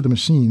on March of the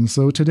Machine.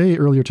 So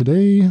earlier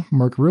today,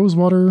 Mark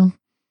Rosewater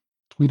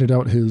tweeted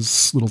out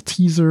his little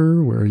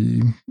teaser where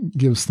he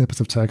gives snippets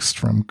of text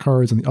from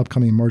cards in the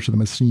upcoming March of the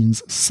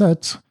Machines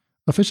set.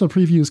 Official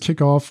previews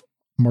kick off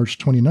March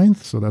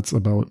 29th, so that's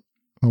about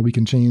a week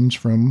and change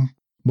from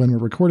when we're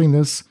recording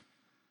this.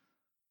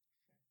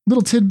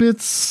 Little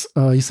tidbits.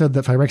 He said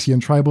that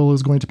Phyrexian Tribal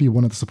is going to be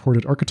one of the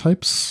supported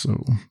archetypes,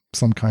 so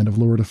some kind of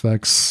Lord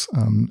effects.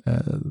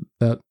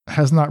 That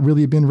has not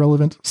really been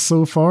relevant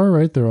so far,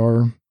 right? There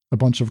are a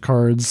bunch of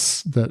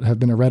cards that have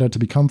been errata to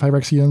become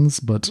Phyrexians,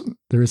 but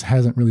there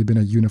hasn't really been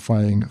a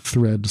unifying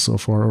thread so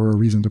far or a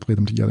reason to play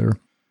them together.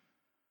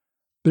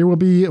 There will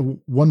be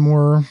one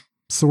more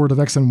Sword of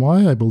X and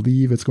Y. I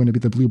believe it's going to be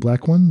the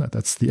blue-black one.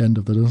 That's the end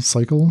of the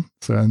cycle.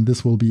 And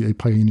this will be a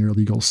Pioneer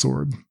Legal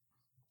Sword.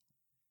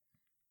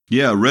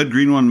 Yeah,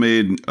 red-green one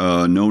made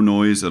no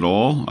noise at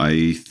all.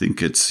 I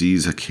think it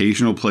sees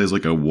occasional plays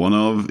like a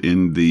one-of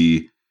in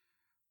the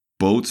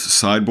boats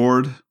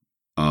sideboard.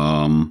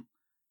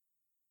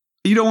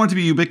 You don't want it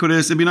to be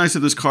ubiquitous. It'd be nice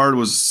if this card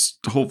was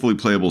hopefully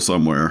playable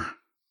somewhere.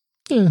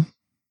 Yeah.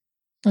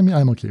 I mean,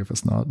 I'm okay if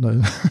it's not.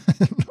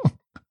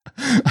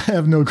 I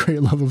have no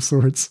great love of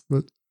swords,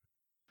 but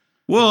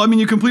Well, I mean,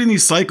 you're completing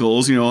these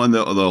cycles, and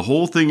the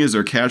whole thing is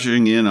they're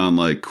cashing in on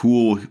like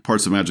cool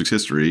parts of Magic's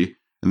history,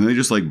 and then they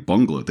just like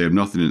bungle it. They have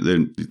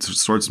nothing.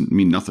 Swords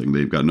mean nothing.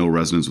 They've got no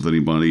resonance with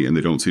anybody, and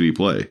they don't see any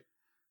play.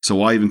 So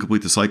why even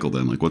complete the cycle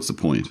then? Like, what's the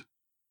point?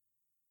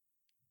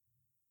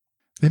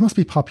 they must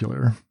be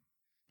popular.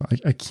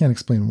 I can't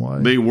explain why.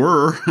 They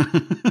were.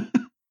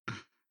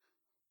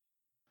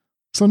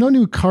 So no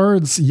new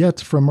cards yet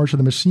from March of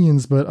the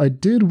Machines, but I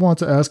did want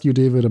to ask you,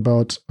 David,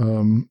 about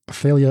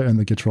Thalia and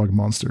the Gitrog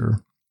monster.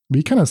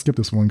 We kind of skipped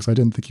this one because I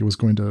didn't think he was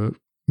going to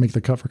make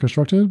the cut for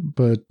Constructed,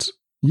 but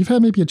you've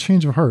had maybe a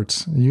change of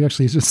heart. You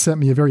actually just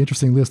sent me a very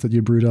interesting list that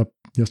you brewed up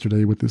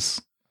yesterday with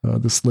this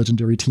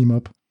legendary team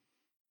up.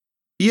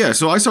 Yeah,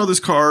 so I saw this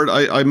card.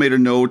 I made a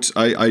note.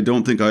 I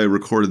don't think I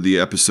recorded the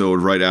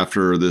episode right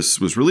after this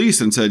was released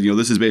and said,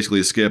 this is basically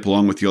a skip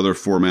along with the other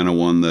 4-mana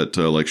one that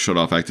like shut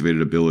off activated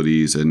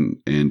abilities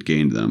and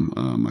gained them.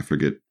 I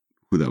forget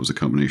who that was a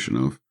combination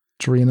of.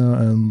 Drina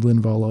and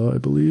Linvala, I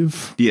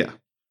believe. Yeah.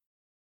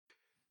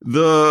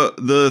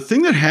 The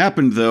thing that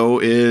happened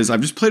though is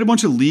I've just played a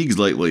bunch of leagues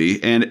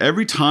lately, and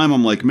every time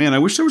I'm like, man, I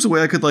wish there was a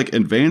way I could like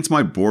advance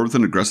my board with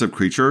an aggressive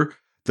creature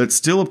that's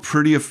still a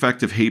pretty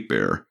effective hate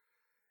bear.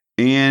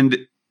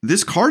 And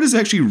this card is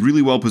actually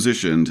really well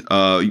positioned.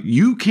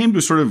 You came to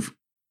a sort of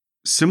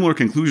similar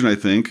conclusion, I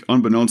think,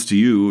 unbeknownst to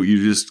you.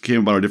 You just came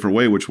about a different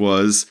way, which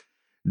was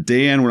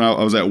Dan, when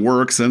I was at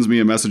work, sends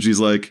me a message. He's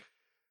like,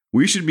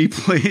 we should be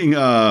playing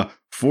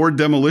 4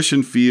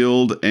 Demolition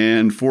Field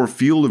and 4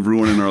 Field of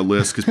Ruin in our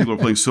list because people are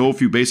playing so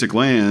few basic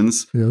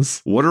lands.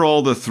 Yes. What are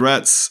all the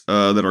threats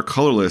that are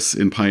colorless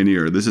in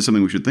Pioneer? This is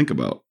something we should think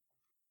about.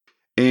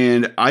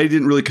 And I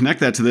didn't really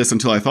connect that to this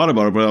until I thought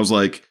about it, but I was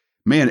like,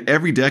 man,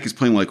 every deck is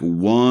playing like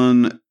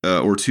 1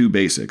 or 2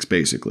 basics,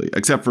 basically,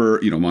 except for,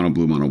 mono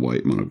blue, mono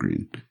white, mono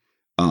green.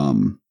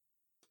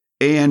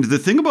 And the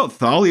thing about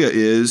Thalia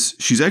is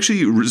she's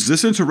actually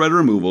resistant to red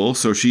removal,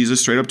 so she's a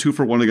straight up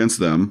 2-for-1 against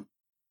them.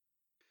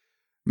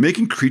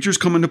 Making creatures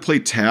come into play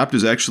tapped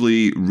is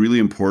actually really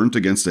important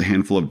against a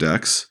handful of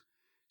decks.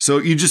 So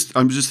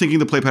I'm just thinking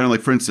the play pattern,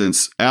 like for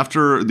instance,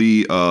 after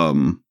the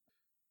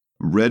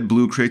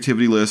red-blue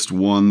creativity list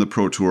won the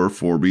Pro Tour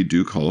for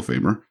Duke Hall of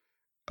Famer,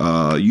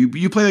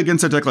 you play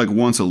against that deck like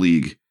once a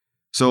league.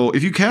 So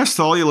if you cast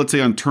Thalia, let's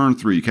say on turn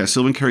 3, you cast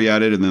Sylvan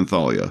Caryatid and then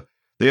Thalia.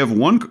 They have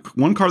one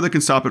card that can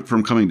stop it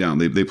from coming down.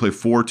 They play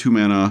 4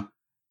 2-mana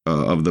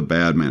of the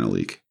bad mana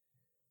leak.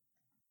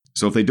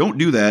 So if they don't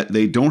do that,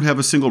 they don't have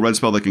a single red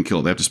spell that can kill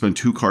it. They have to spend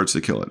 2 cards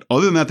to kill it.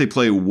 Other than that, they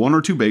play 1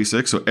 or 2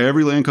 basics, so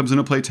every land comes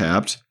into play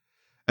tapped.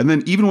 And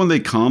then even when they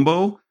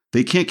combo,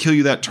 they can't kill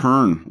you that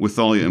turn with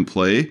Thalia in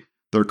play.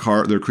 Their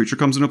creature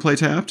comes into play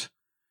tapped.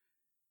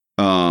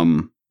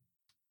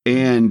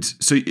 And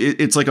so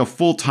it's like a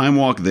full time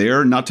walk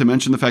there, not to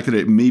mention the fact that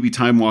it may be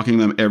time walking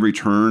them every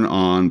turn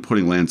on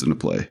putting lands into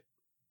play.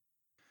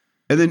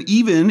 And then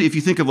even if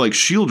you think of like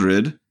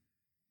Shieldred,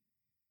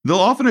 they'll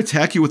often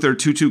attack you with their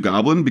 2/2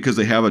 Goblin because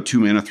they have a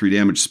 2-mana 3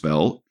 damage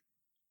spell.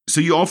 So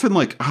you often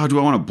like, do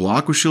I want to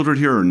block with Shieldred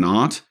here or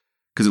not?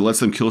 Because it lets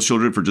them kill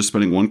Shieldred for just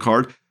spending 1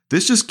 card.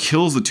 This just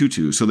kills the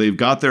 2/2. So they've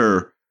got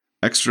their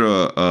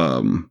extra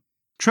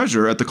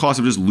treasure at the cost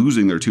of just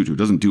losing their 2/2. It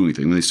doesn't do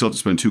anything. And they still have to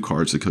spend 2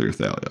 cards to kill your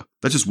Thalia.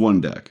 That's just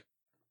one deck.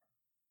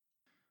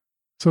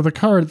 So the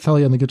card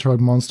Thalia and the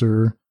Gitrog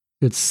monster,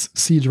 it's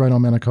Siege Rhino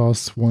mana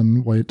cost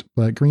 1 white,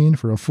 black, green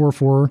for a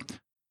 4/4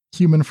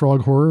 human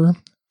frog horror.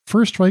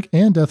 First strike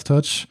and death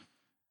touch.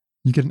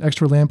 You get an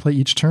extra land play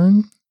each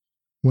turn.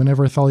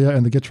 Whenever Thalia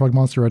and the Gitrog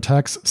monster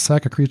attacks,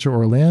 sack a creature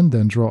or land,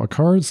 then draw a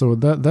card. So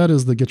that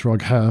is the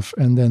Gitrog half.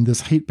 And then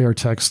this hate bear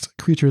text,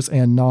 creatures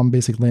and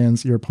non-basic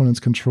lands your opponents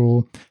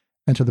control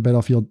enter the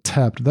battlefield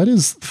tapped. That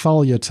is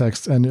Thalia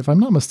text, and if I'm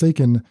not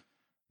mistaken,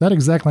 that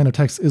exact line of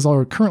text is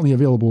currently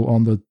available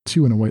on the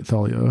 2 and a white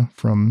Thalia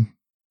from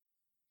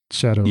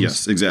Shadows.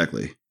 Yes,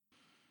 exactly.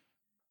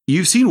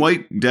 You've seen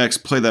white decks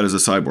play that as a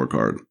sideboard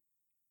card.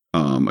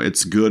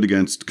 It's good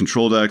against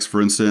control decks, for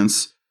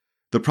instance.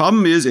 The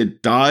problem is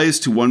it dies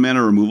to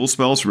 1-mana removal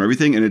spells from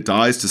everything, and it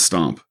dies to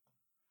stomp.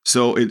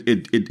 So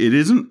it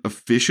isn't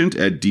efficient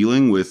at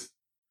dealing with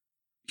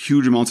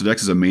huge amounts of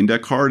decks as a main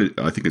deck card.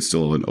 I think it's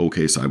still an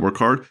okay sideboard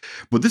card.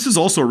 But this is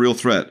also a real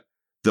threat.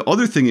 The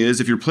other thing is,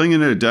 if you're playing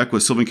in a deck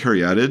with Sylvan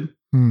Caryatid,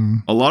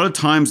 a lot of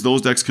times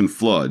those decks can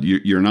flood.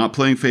 You're not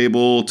playing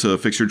Fable to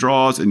fix your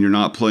draws, and you're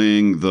not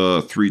playing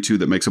the 3/2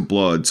 that makes a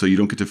blood, so you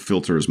don't get to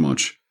filter as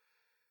much.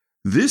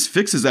 This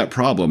fixes that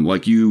problem.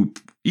 Like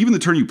even the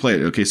turn you play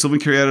it, okay, Sylvan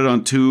Caryatid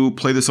on 2,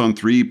 play this on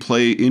 3,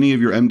 play any of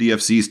your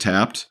MDFCs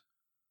tapped,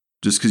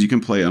 just because you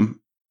can play them.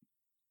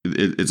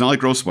 It's not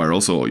like Growth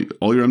Spiral, so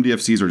all your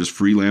MDFCs are just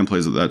free land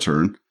plays at that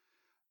turn.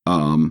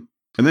 And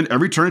then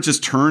every turn it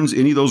just turns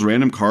any of those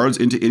random cards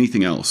into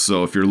anything else.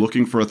 So if you're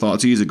looking for a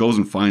Thoughtseize, it goes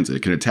and finds it.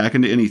 It can attack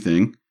into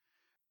anything.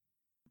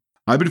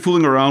 I've been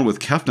fooling around with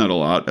Kefnet a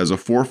lot as a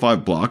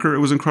 4/5 blocker. It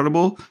was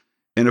incredible.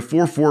 And a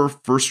 4/4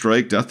 first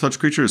strike death touch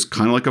creature is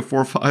kind of like a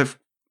 4/5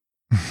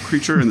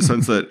 creature in the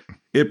sense that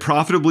it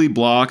profitably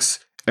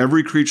blocks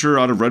every creature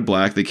out of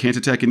red-black. They can't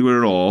attack into it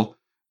at all.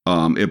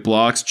 It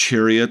blocks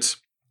Chariot,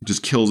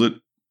 just kills it,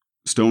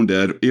 stone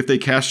dead. If they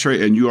cast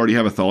Chariot and you already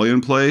have a Thalia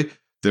in play,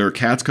 their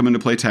cats come into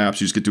play taps.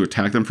 You just get to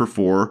attack them for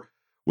 4.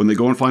 When they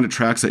go and find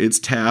Atraxa, it's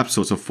tapped,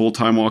 so it's a full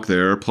time walk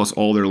there, plus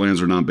all their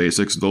lands are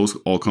non-basics. Those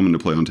all come into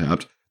play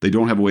untapped. They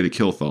don't have a way to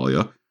kill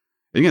Thalia.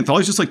 And again,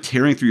 Thalia's just like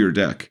tearing through your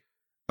deck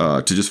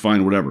to just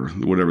find whatever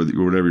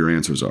your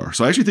answers are.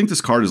 So I actually think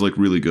this card is like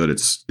really good.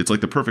 It's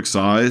like the perfect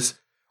size.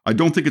 I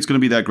don't think it's going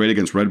to be that great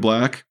against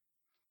red-black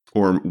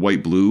or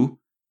white-blue.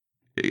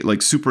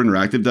 Like super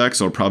interactive decks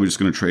are probably just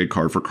going to trade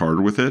card for card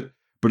with it.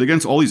 But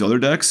against all these other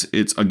decks,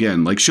 it's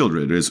again like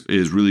Shieldred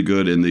is really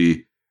good in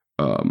the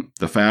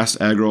fast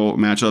aggro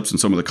matchups and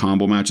some of the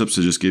combo matchups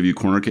to just give you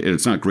corner. And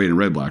it's not great in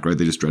red-black, right?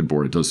 They just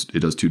dreadboard. It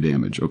does 2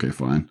 damage. Okay,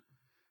 fine.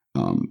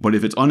 But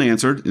if it's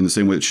unanswered in the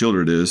same way that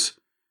Shieldred is,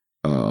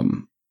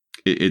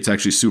 it's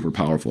actually super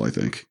powerful. I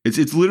think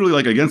it's literally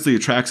like against the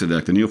Atraxa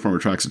deck, the Neoform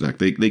Atraxa deck.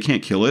 They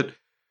can't kill it.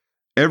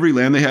 Every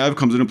land they have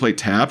comes into play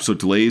tap, so it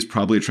delays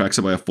probably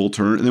Atraxa by a full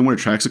turn. And then when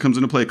Atraxa comes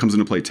into play, it comes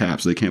into play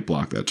tap, so they can't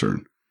block that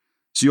turn.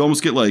 So you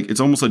almost get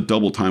it's almost a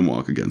double time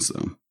walk against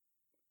them.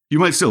 You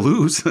might still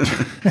lose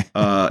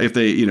if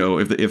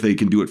they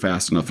can do it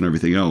fast enough and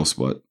everything else.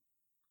 But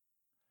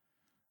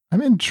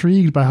I'm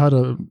intrigued by how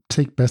to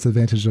take best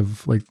advantage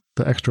of like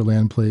the extra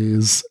land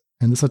plays.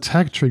 And this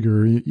attack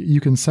trigger, you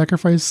can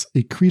sacrifice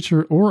a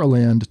creature or a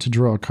land to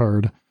draw a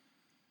card.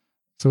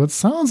 So it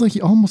sounds like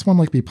you almost want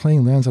to like be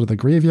playing lands out of the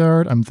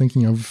graveyard. I'm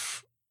thinking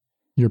of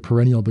your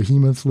perennial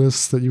behemoth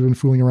lists that you've been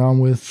fooling around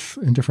with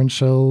in different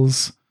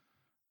shells.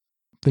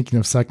 Thinking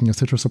of sacking a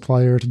Citrus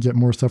Supplier to get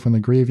more stuff in the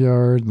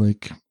graveyard.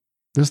 Like,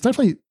 there's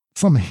definitely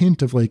some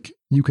hint of like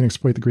you can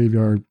exploit the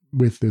graveyard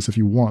with this if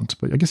you want,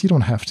 but I guess you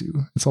don't have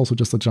to. It's also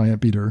just a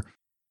giant beater.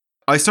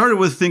 I started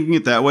with thinking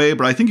it that way,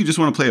 but I think you just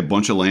want to play a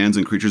bunch of lands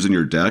and creatures in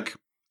your deck,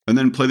 and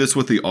then play this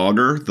with the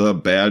Augur, the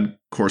bad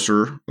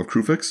Courser of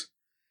Krufix.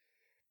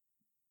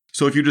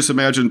 So if you just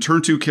imagine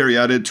turn 2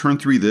 Caryatid, turn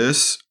 3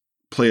 this,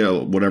 play a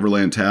whatever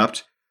land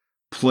tapped,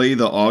 play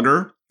the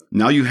Augur.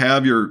 Now you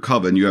have your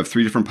Coven. You have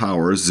 3 different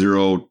powers,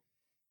 0,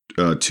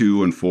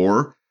 2, and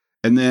 4.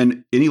 And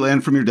then any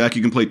land from your deck,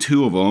 you can play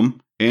 2 of them.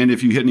 And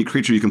if you hit any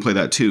creature, you can play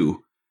that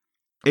too.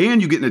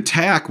 And you get an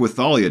attack with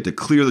Thalia to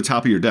clear the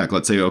top of your deck.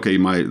 Let's say, okay,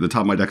 the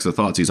top of my deck's the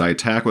Thoughtseize. I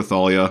attack with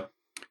Thalia,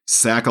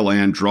 sack a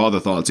land, draw the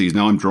Thoughtseize.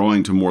 Now I'm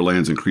drawing to more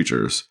lands and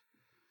creatures.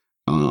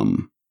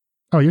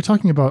 Oh, you're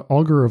talking about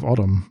Augur of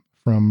Autumn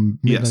from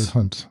Midnight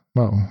Hunt.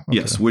 Wow. Okay.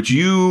 Yes, which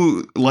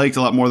you liked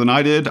a lot more than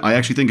I did. I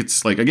actually think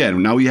it's like,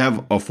 again, now we have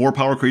a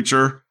 4-power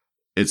creature.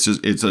 It's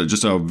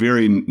just a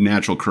very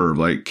natural curve,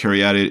 like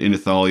Caryatid into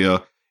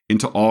Thalia,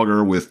 into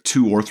Augur with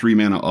 2 or 3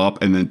 mana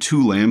up, and then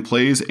 2 land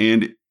plays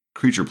and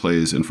creature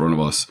plays in front of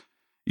us.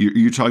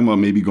 You're talking about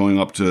maybe going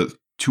up to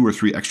 2 or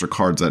 3 extra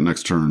cards that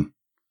next turn.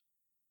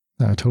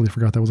 I totally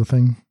forgot that was a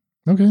thing.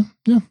 Okay,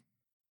 yeah.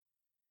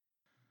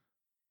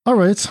 All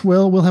right,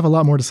 well, we'll have a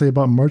lot more to say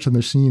about March of the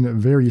Machine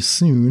very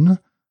soon,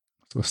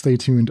 so stay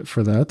tuned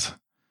for that.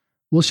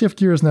 We'll shift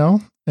gears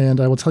now, and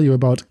I will tell you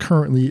about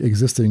currently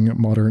existing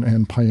Modern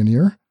and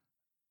Pioneer,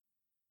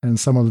 and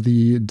some of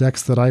the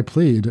decks that I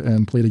played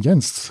and played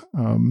against,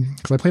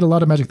 because I played a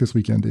lot of Magic this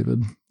weekend,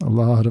 David. A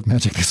lot of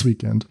Magic this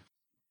weekend.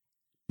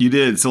 You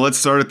did. So let's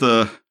start at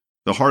the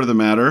heart of the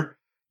matter.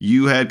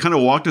 You had kind of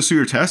walked us through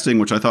your testing,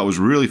 which I thought was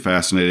really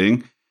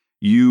fascinating.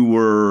 You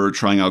were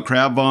trying out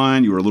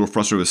Crabvine. You were a little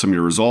frustrated with some of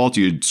your results.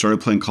 You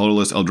started playing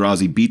colorless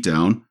Eldrazi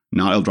Beatdown,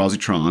 not Eldrazi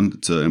Tron.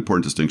 It's an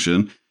important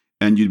distinction.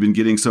 And you'd been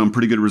getting some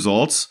pretty good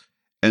results.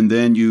 And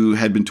then you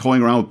had been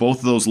toying around with both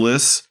of those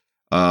lists.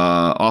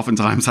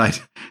 Oftentimes I'd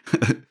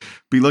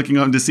be looking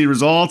up to see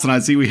results, and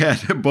I'd see we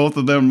had both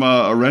of them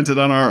rented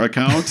on our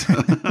account.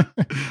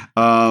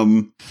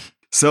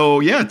 So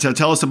yeah,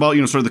 tell us about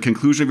sort of the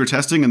conclusion of your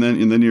testing, and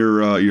then your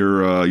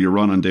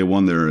run on day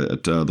 1 there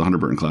at the Hunter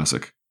Burton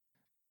Classic.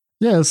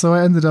 Yeah, so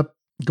I ended up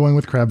going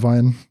with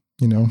Crabvine.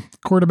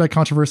 Quarterback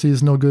controversy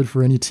is no good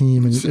for any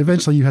team, and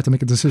eventually you have to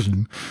make a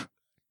decision.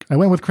 I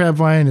went with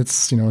Crabvine.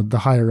 It's the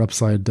higher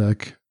upside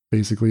deck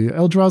basically.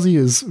 Eldrazi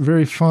is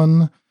very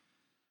fun.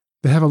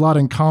 They have a lot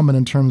in common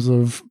in terms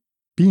of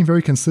being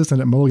very consistent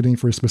at mulliganing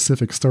for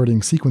specific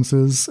starting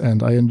sequences,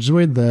 and I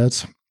enjoyed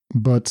that.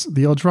 But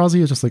the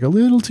Eldrazi is just like a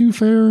little too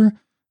fair,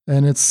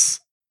 and it's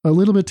a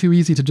little bit too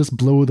easy to just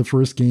blow the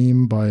first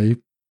game by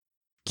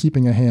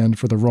keeping a hand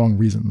for the wrong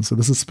reasons. So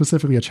this is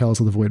specifically a Chalice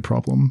of the Void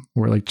problem,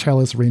 where like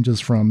Chalice ranges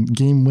from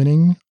game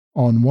winning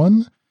on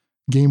 1,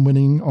 game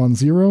winning on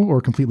 0, or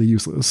completely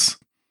useless.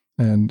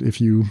 And if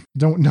you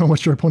don't know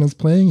what your opponent's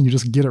playing and you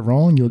just get it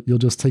wrong, you'll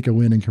just take a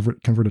win and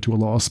convert it to a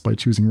loss by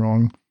choosing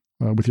wrong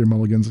with your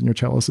mulligans and your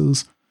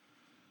chalices.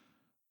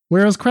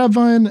 Whereas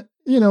Crabvine,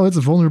 it's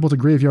vulnerable to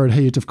graveyard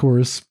hate, of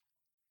course,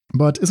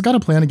 but it's got a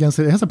plan against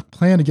it. It has a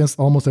plan against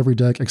almost every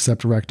deck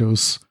except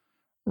Rakdos.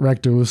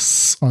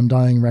 Rakdos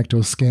Undying,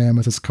 Rakdos Scam,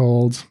 as it's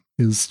called,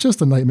 is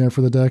just a nightmare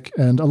for the deck.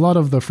 And a lot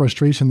of the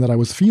frustration that I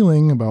was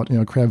feeling about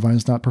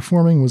Crabvine's not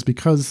performing was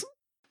because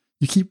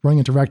you keep running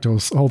into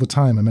Rakdos all the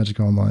time in Magic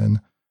Online.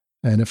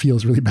 and it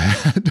feels really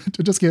bad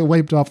to just get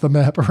wiped off the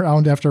map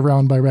round after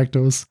round by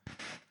Rakdos.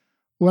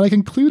 What I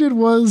concluded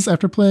was,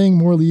 after playing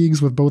more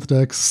leagues with both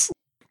decks,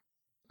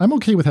 I'm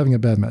okay with having a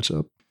bad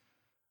matchup.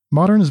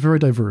 Modern is very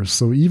diverse,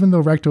 so even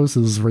though Rakdos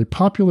is very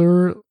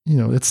popular,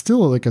 it's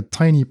still like a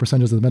tiny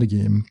percentage of the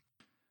metagame.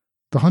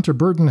 The Hunter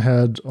Burton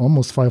had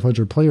almost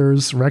 500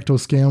 players.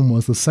 Rakdos Scam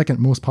was the second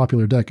most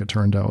popular deck, it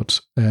turned out,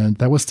 and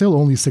that was still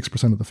only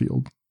 6% of the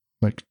field.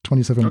 Like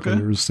 27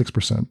 players,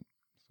 6%.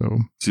 So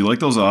you like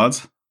those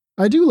odds?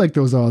 I do like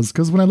those odds,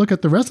 because when I look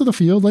at the rest of the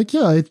field,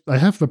 I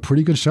have a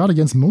pretty good shot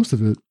against most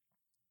of it.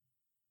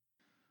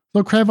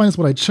 So Crabvine is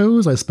what I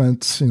chose. I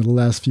spent the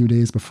last few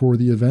days before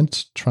the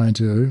event trying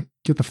to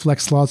get the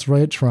flex slots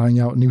right, trying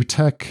out new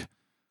tech.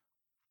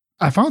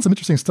 I found some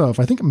interesting stuff.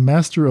 I think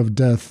Master of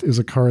Death is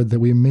a card that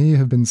we may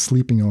have been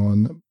sleeping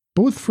on,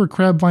 both for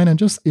Crabvine and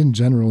just in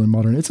general in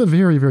Modern. It's a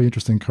very, very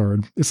interesting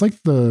card. It's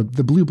like the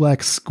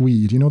blue-black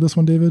Squee. Do you know this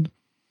one, David?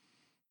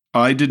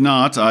 I did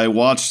not. I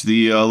watched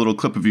the little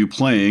clip of you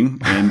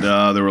playing, and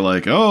they were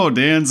like, oh,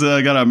 Dan's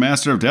got a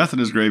Master of Death in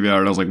his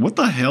graveyard. And I was like, what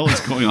the hell is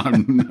going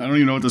on? I don't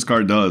even know what this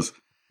card does.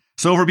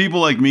 So for people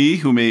like me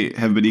who may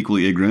have been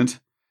equally ignorant,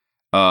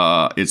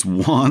 it's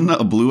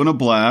a blue and a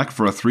black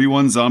for a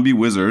 3/1 zombie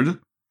wizard.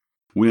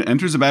 When it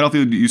enters the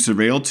battlefield, you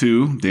surveil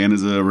 2. Dan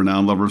is a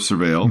renowned lover of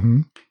surveil.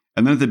 Mm-hmm.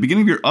 And then at the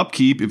beginning of your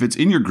upkeep, if it's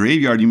in your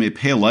graveyard, you may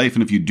pay a life,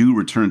 and if you do,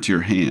 return it to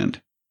your hand.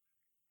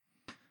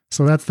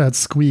 So that's that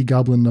Squee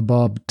Goblin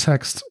Nabob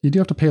text. You do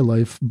have to pay a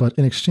life, but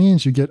in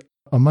exchange, you get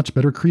a much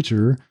better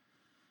creature.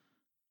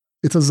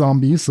 It's a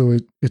zombie, so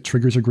it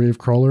triggers a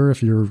Gravecrawler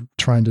if you're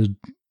trying to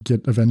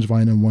get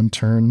Avengevine in one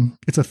turn.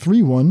 It's a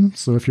 3/1,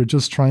 so if you're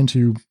just trying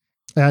to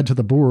add to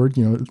the board,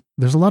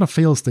 there's a lot of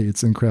fail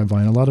states in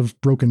Crabvine, a lot of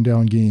broken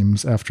down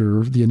games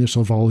after the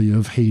initial volley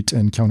of hate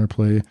and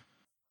counterplay.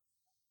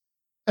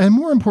 And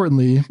more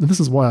importantly, and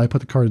this is why I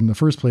put the card in the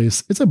first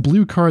place, it's a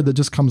blue card that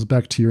just comes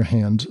back to your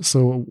hand.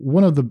 So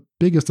one of the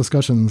biggest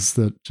discussions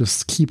that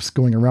just keeps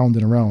going around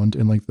and around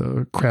in like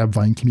the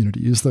Crabvine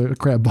communities, the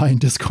Crabvine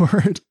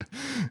Discord,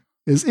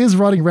 is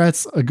Rotting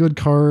Rats a good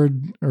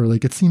card? Or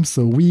like, it seems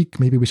so weak,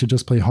 maybe we should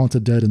just play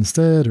Haunted Dead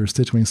instead, or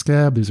Stitchwing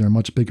Scab. These are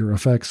much bigger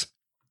effects.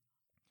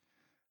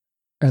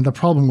 And the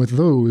problem with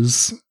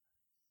those,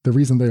 the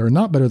reason they are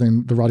not better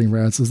than the Rotting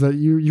Rats, is that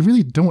you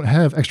really don't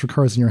have extra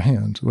cards in your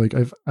hand. Like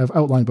I've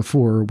outlined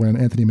before when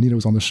Anthony Manito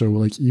was on the show,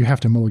 like you have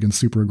to mulligan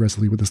super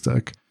aggressively with this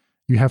deck.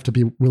 You have to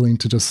be willing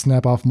to just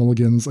snap off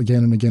mulligans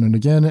again and again and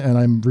again. And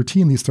I'm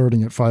routinely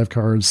starting at 5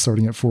 cards,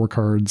 starting at 4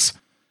 cards.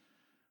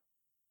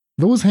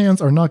 Those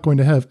hands are not going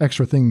to have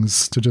extra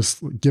things to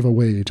just give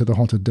away to the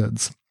Haunted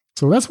Deads.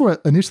 So that's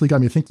what initially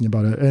got me thinking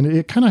about it. And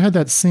it kind of had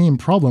that same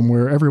problem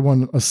where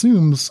everyone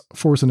assumes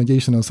Force and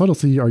Negation and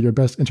Subtlety are your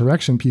best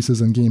interaction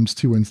pieces in games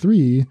 2 and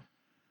 3,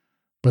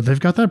 but they've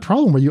got that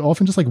problem where you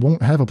often just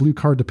won't have a blue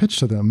card to pitch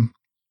to them.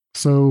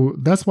 So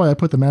that's why I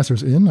put the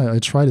Masters in. I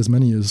tried as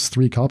many as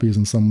 3 copies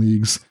in some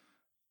leagues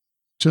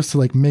just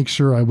to make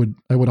sure I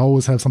would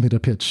always have something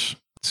to pitch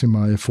to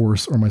my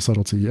Force or my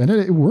Subtlety. And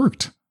it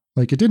worked.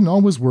 It didn't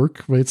always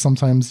work, right?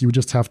 Sometimes you would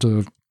just have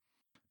to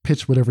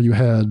pitch whatever you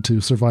had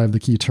to survive the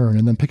key turn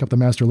and then pick up the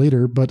Master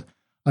later. But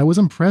I was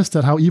impressed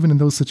at how even in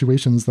those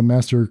situations, the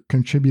Master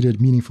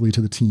contributed meaningfully to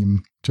the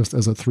team, just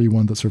as a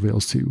 3/1 that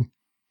surveils 2.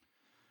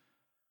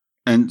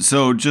 And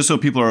so just so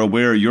people are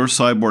aware, your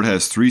sideboard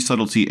has 3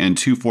 Subtlety and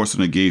 2 Force of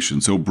Negation.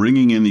 So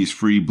bringing in these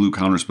free blue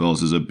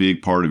counterspells is a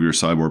big part of your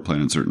sideboard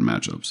plan in certain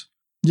matchups.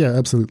 Yeah,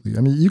 absolutely.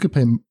 I mean, you could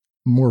play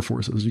more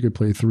forces. You could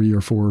play 3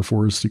 or 4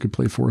 Force. You could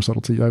play 4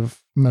 Subtlety.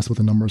 I've messed with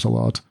the numbers a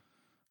lot.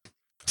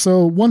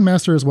 So 1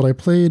 Master is what I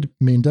played,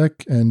 main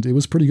deck, and it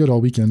was pretty good all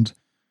weekend.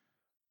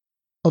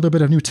 Other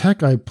bit of new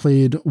tech, I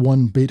played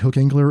 1 Bait Hook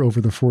Angler over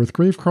the 4th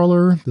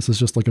Gravecrawler. This is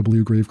just like a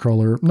blue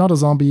Gravecrawler. Not a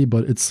zombie,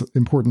 but it's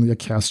importantly a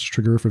cast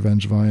trigger for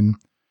Vengevine.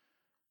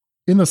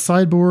 In the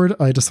sideboard,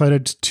 I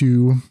decided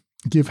to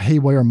give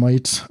Haywire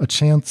Might a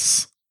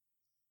chance.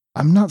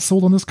 I'm not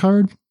sold on this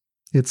card.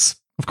 It's,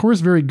 of course,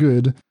 very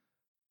good.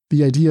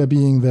 The idea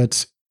being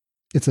that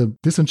it's a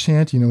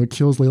disenchant, it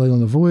kills Leyline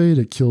on the Void,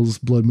 it kills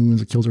Blood Moons,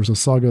 it kills Urza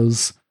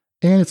Sagas,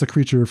 and it's a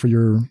creature for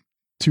your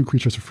 2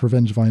 creatures for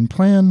Vengevine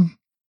plan.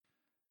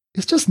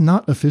 It's just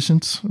not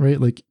efficient, right?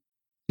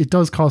 It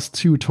does cost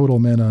 2 total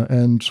mana,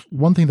 and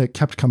one thing that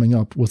kept coming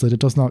up was that it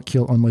does not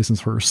kill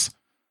Unlicensed Hearse.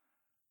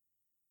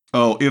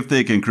 Oh, if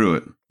they can crew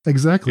it.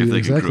 Exactly.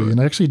 And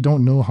I actually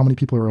don't know how many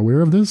people are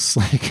aware of this.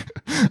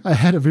 I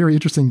had a very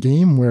interesting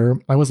game where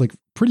I was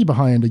pretty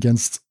behind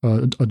against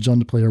a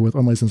Jund player with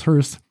Unlicensed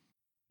Hearse.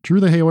 Drew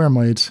the Haywire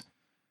Might,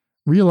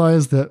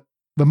 realized that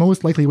the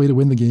most likely way to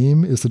win the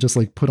game is to just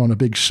put on a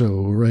big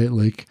show, right?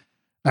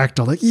 Act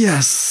all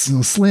yes,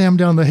 slam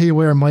down the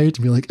Haywire Might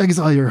and be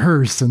exile your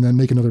Hearse and then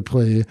make another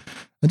play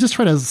and just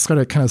try to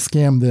kind of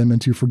scam them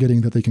into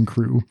forgetting that they can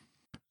crew.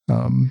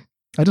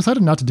 I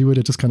decided not to do it.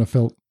 It just kind of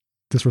felt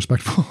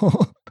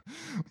disrespectful,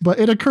 but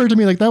it occurred to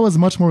me that was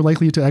much more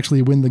likely to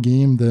actually win the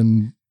game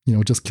than,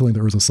 just killing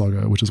the Urza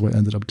Saga, which is what I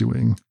ended up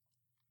doing.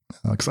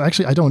 Because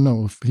actually, I don't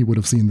know if he would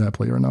have seen that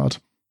play or not.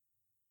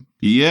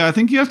 Yeah, I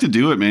think you have to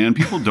do it, man.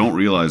 People don't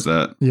realize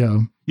that.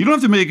 Yeah. You don't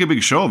have to make a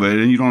big show of it,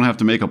 and you don't have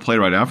to make a play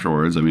right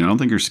afterwards. I mean, I don't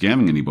think you're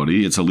scamming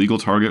anybody. It's a legal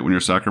target when you're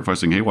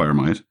sacrificing Haywire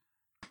Might.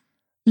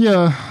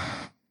 Yeah.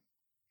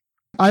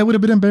 I would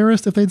have been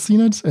embarrassed if they'd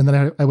seen it, and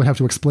then I would have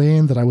to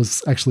explain that I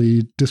was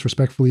actually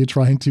disrespectfully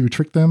trying to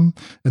trick them,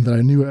 and that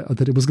I knew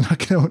that it was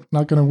not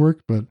going to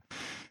work. But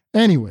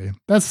anyway,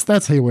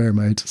 that's Haywire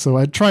Might. So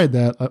I tried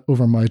that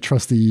over my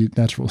trusty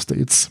natural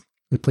states.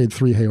 I played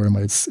 3 Haywire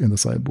Mites in the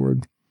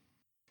sideboard.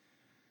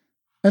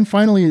 And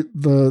finally,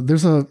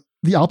 there's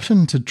the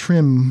option to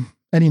trim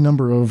any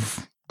number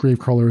of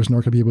Gravecrawlers,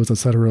 Narcomoebas,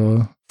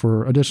 etc.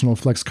 for additional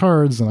flex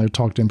cards, and I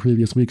talked in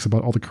previous weeks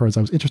about all the cards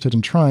I was interested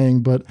in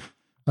trying, but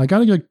I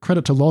gotta give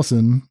credit to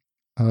Lawson.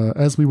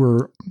 As we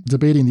were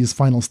debating these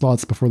final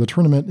slots before the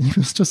tournament, he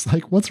was just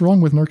like, what's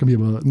wrong with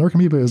Narcomoeba?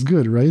 Narcomoeba is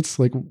good, right?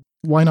 Like,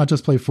 why not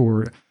just play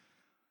 4?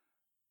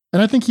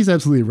 And I think he's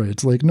absolutely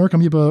right. Like,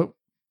 Narcomoeba,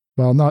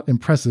 while not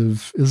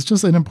impressive, is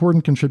just an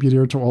important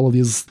contributor to all of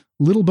these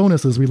little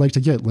bonuses we like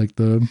to get, like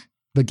the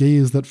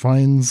gaze that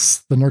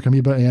finds the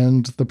Narcomoeba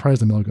and the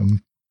Prized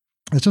Amalgam.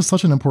 It's just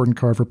such an important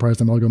card for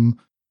Prized Amalgam.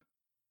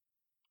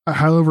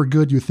 However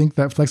good you think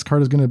that flex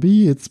card is going to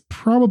be, it's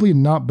probably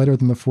not better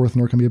than the 4th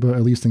Narcomoeba,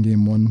 at least in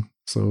game 1.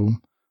 So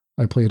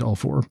I played all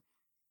 4.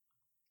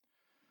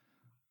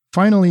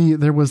 Finally,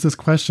 there was this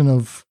question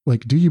of,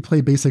 like, do you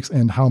play basics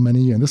and how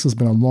many? And this has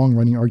been a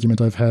long-running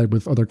argument I've had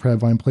with other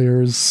Crabvine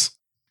players.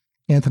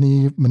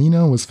 Anthony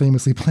Menino was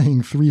famously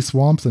playing 3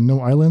 swamps and no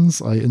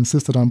islands. I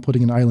insisted on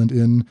putting an island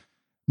in.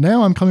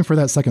 Now I'm coming for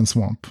that second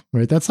swamp,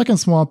 right? That second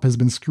swamp has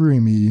been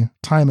screwing me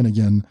time and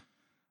again.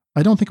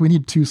 I don't think we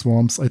need 2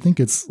 swamps. I think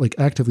it's like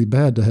actively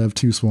bad to have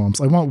 2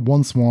 swamps. I want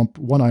 1 swamp,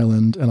 1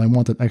 island, and I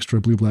want an extra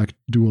blue-black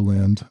dual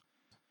land.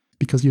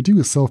 Because you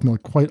do self-mill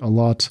quite a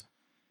lot.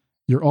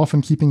 You're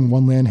often keeping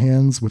 1 land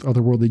hands with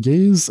Otherworldly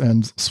Gaze,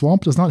 and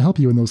swamp does not help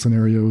you in those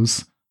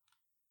scenarios.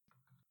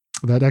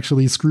 That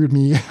actually screwed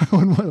me,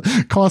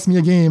 cost me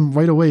a game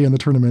right away in the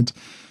tournament.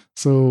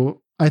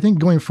 So I think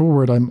going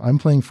forward, I'm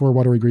playing 4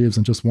 Watery Graves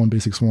and just 1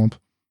 basic swamp.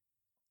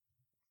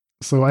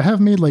 So I have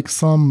made like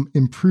some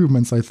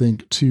improvements, I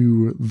think,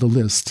 to the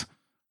list.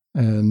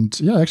 And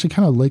yeah, I actually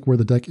kind of like where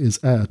the deck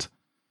is at.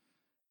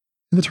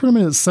 In the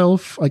tournament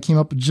itself, I came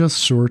up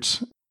just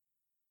short.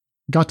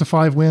 Got to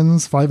 5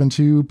 wins, 5 and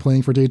 2,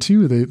 playing for day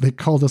 2. They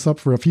called us up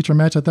for a feature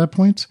match at that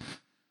point.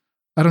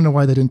 I don't know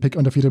why they didn't pick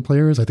undefeated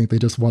players. I think they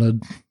just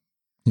wanted,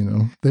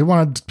 they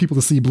wanted people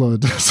to see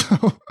blood.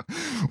 So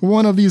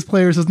one of these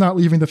players is not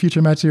leaving the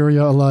feature match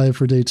area alive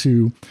for day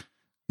 2.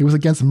 It was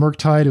against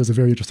Murktide. It was a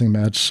very interesting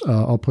match.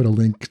 I'll put a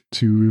link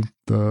to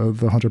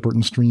the Hunter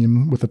Burton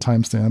stream with a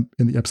timestamp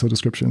in the episode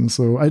description.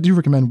 So I do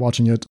recommend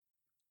watching it.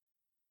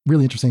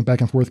 Really interesting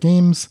back and forth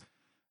games.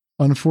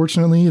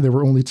 Unfortunately, there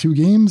were only 2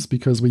 games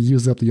because we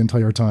used up the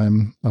entire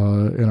time.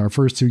 In our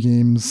first 2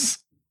 games,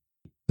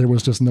 there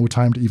was just no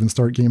time to even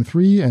start game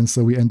 3, and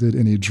so we ended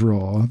in a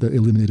draw that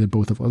eliminated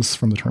both of us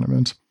from the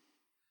tournament.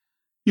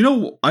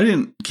 I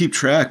didn't keep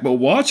track, but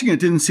watching it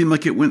didn't seem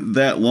like it went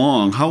that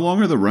long. How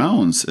long are the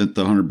rounds at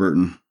the Hunter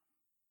Burton?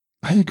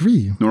 I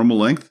agree. Normal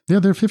length? Yeah,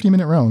 they're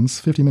 50-minute rounds,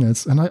 50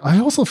 minutes. And I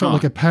also felt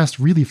like it passed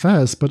really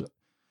fast, but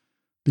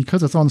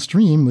because it's on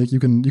stream, like you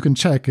can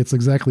check, it's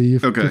exactly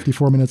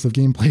 54 minutes of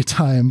gameplay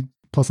time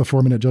plus a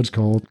 4-minute judge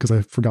call because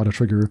I forgot a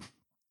trigger.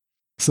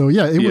 So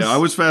yeah, I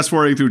was fast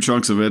forwarding through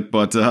chunks of it,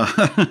 but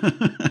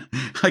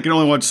I can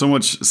only watch so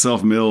much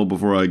self-mill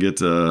before I get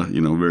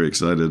very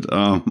excited.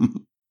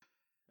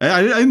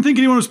 I didn't think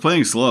anyone was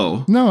playing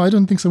slow. No, I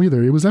didn't think so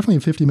either. It was definitely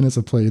 50 minutes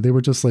of play. They were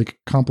just like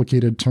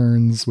complicated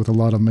turns with a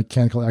lot of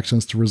mechanical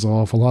actions to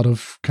resolve. A lot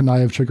of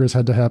connive triggers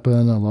had to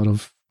happen. A lot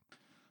of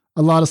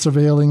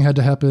surveilling had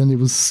to happen. It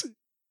was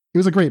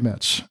a great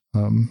match.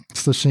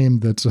 It's a shame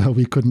that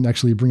we couldn't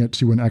actually bring it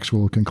to an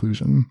actual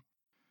conclusion.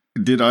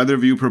 Did either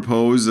of you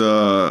propose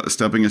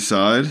stepping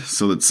aside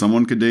so that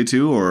someone could day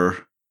 2, or?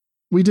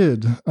 We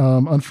did.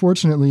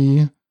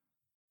 Unfortunately,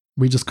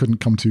 we just couldn't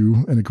come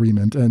to an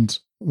agreement. And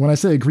when I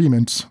say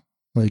agreement,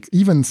 like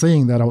even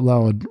saying that out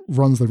loud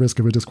runs the risk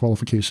of a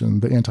disqualification.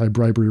 The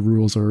anti-bribery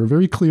rules are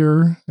very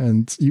clear,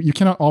 and you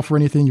cannot offer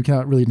anything. You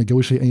cannot really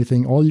negotiate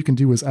anything. All you can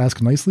do is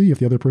ask nicely if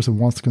the other person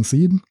wants to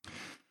concede.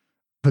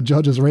 The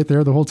judge is right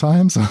there the whole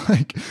time. So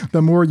like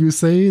the more you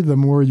say, the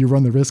more you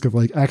run the risk of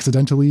like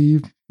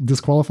accidentally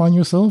disqualifying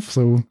yourself.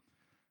 So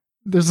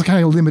there's a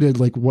kind of limited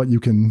like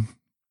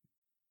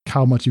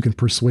how much you can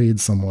persuade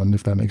someone,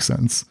 if that makes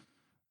sense.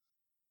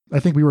 I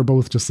think we were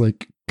both just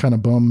like kind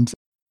of bummed.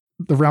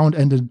 The round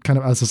ended kind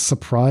of as a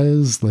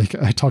surprise. Like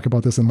I talk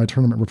about this in my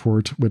tournament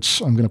report, which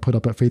I'm going to put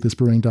up at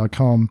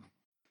faithlessbrewing.com.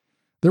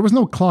 There was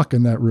no clock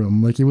in that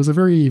room. Like it was a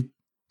very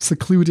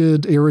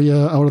secluded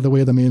area out of the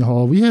way of the main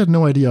hall. We had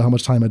no idea how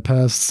much time had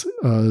passed.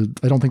 I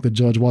don't think the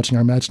judge watching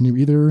our match knew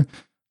either.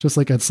 Just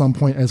like at some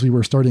point as we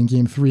were starting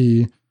game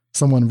 3,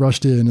 someone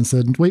rushed in and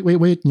said,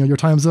 wait, your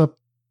time's up.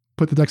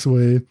 Put the decks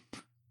away.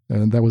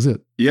 And that was it.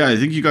 Yeah, I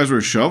think you guys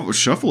were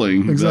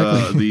shuffling.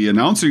 Exactly. The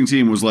announcing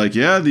team was like,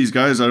 yeah, these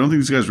guys, I don't think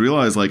these guys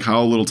realize like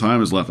how little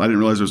time is left. I didn't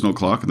realize there's no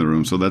clock in the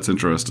room, so that's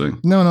interesting.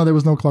 No, there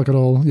was no clock at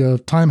all. Yeah,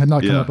 time had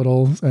not come up at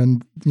all.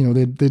 And,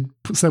 they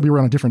said we were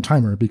on a different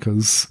timer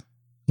because,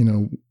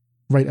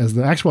 right as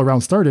the actual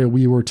round started,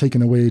 we were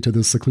taken away to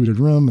this secluded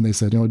room and they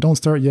said, don't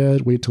start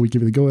yet, wait till we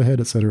give you the go-ahead,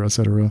 et cetera, et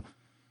cetera.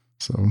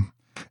 So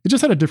it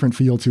just had a different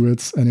feel to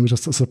it, and it was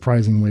just a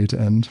surprising way to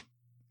end.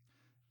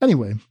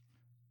 Anyway,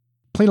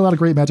 played a lot of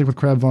great Magic with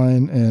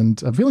Crabvine,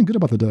 and I'm feeling good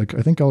about the deck.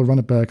 I think I'll run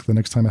it back the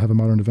next time I have a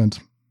Modern event.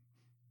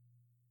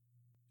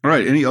 All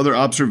right, any other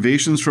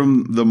observations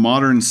from the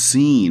Modern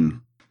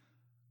scene?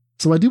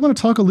 So I do want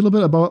to talk a little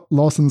bit about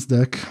Lawson's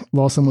deck.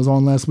 Lawson was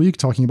on last week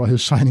talking about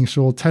his Shining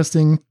Shoal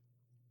testing.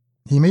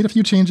 He made a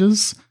few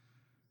changes.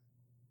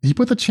 He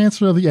put the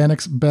Chancellor of the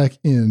Annex back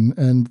in,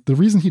 and the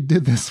reason he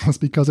did this was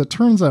because it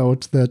turns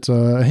out that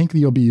Hank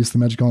the Obese, the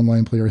Magic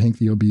Online player Hank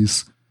the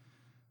Obese,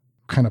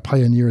 kind of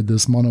pioneered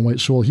this mono-white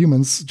shoal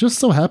humans, just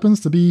so happens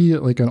to be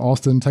like an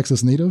Austin,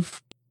 Texas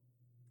native.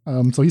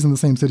 So he's in the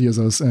same city as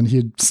us, and he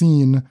had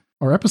seen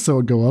our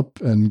episode go up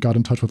and got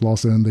in touch with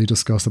Lawson. They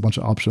discussed a bunch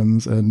of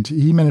options, and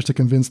he managed to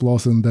convince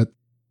Lawson that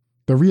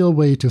the real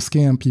way to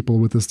scam people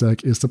with this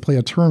deck is to play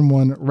a turn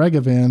 1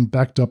 Ragavan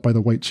backed up by the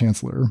White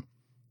Chancellor,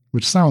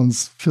 which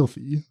sounds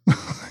filthy.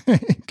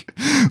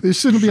 They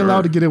shouldn't be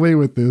allowed to get away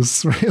with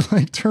this, right?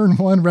 Like turn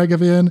 1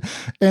 Ragavan,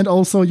 and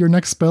also your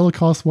next spell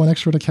costs 1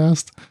 extra to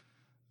cast.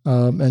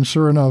 And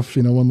sure enough,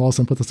 when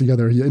Lawson put this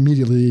together, he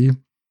immediately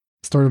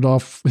started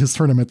off his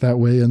tournament that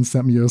way and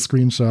sent me a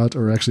screenshot,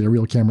 or actually a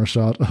real camera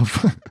shot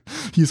of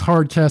he's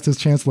hard cast his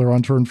Chancellor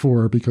on turn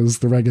 4 because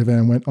the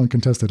Ragavan went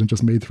uncontested and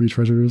just made 3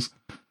 treasures.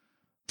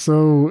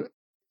 So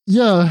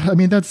yeah, I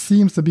mean, that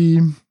seems to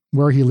be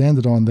where he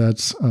landed on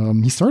that.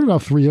 He started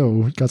off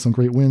 3-0, got some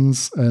great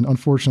wins, and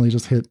unfortunately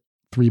just hit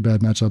 3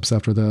 bad matchups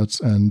after that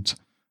and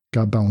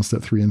got bounced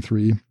at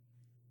 3-3.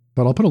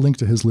 But I'll put a link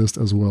to his list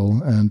as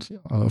well. And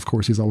of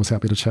course, he's always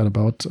happy to chat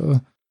about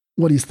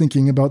what he's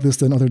thinking about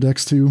this and other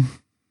decks too.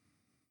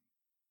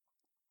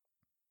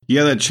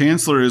 Yeah, that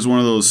Chancellor is one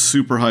of those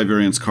super high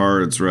variance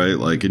cards, right?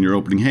 Like in your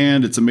opening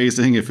hand, it's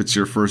amazing. If it's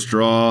your first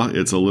draw,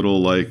 it's a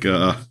little like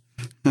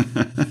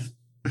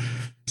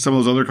some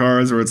of those other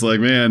cards where it's like,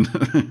 man,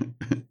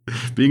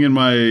 being in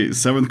my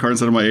 7th card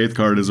instead of my 8th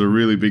card is a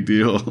really big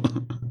deal.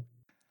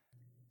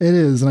 It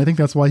is, and I think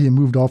that's why he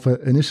moved off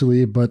it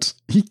initially, but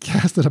he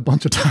cast it a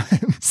bunch of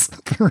times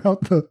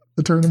throughout the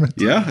tournament.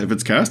 Yeah, if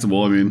it's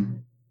castable, I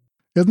mean.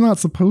 It's not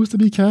supposed to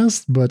be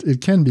cast, but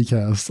it can be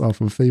cast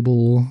off of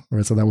Fable.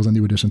 Right, so that was a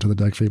new addition to the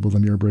deck, Fable the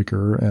Mirror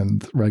Breaker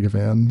and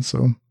Ragavan,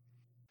 so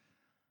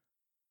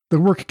the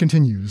work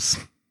continues.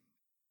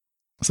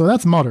 So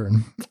that's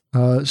Modern.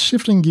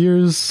 Shifting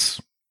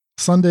gears,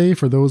 Sunday,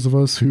 for those of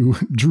us who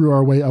drew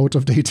our way out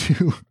of day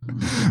 2,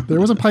 there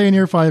was a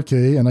Pioneer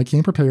 5K, and I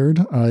came prepared.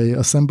 I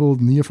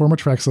assembled Neoform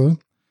Atraxa,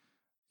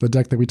 the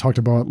deck that we talked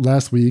about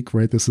last week,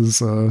 right? This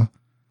is a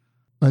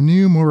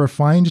new, more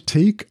refined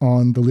take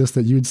on the list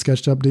that you'd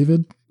sketched up,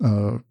 David,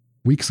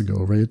 weeks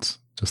ago, right?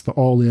 Just the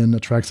all-in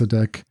Atraxa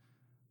deck.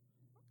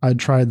 I'd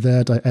tried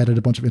that. I added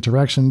a bunch of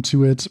interaction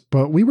to it,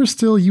 but we were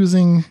still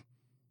using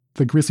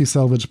the Grisly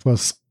Salvage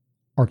plus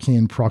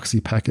Arcane Proxy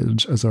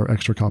package as our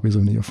extra copies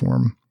of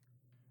Neoform.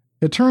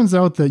 It turns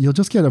out that you'll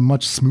just get a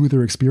much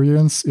smoother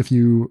experience if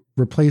you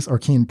replace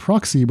Arcane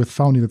Proxy with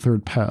Founding the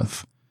Third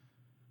Path.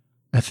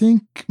 I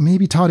think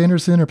maybe Todd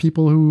Anderson or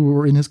people who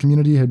were in his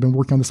community had been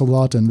working on this a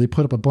lot, and they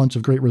put up a bunch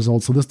of great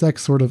results. So this deck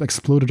sort of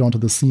exploded onto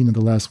the scene in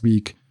the last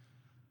week.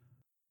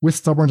 With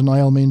Stubborn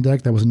Denial main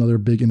deck, that was another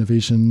big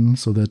innovation,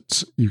 so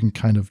that you can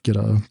kind of get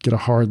a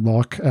hard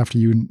lock after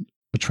you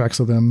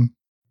Atraxa them.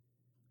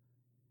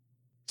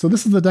 So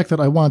this is the deck that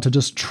I wanted to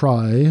just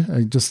try.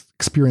 I just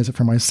experience it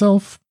for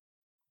myself.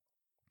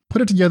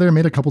 Put it together,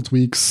 made a couple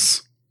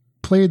tweaks,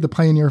 played the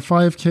Pioneer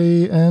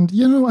 5K, and,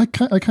 I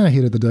kind of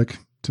hated the deck,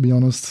 to be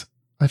honest.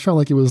 I felt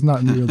like it was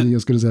not nearly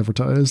as good as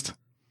advertised.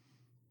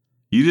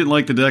 You didn't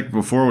like the deck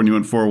before when you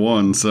went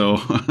 4-1, so...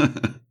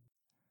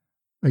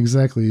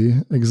 Exactly.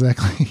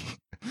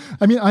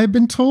 I mean, I've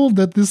been told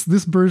that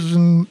this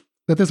version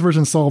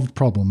solved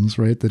problems,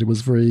 right? That it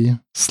was very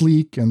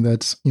sleek and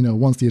that,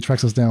 once the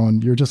Atraxa's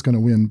down, you're just going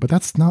to win. But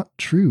that's not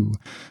true.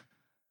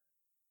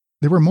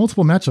 There were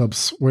multiple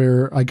matchups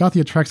where I got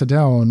the Atraxa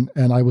down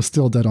and I was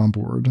still dead on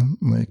board.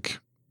 Like,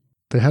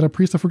 they had a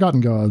Priest of Forgotten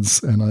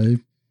Gods and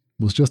I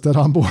was just dead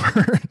on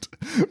board.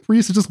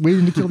 Priest is just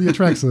waiting to kill the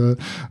Atraxa.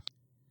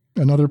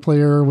 Another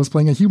player was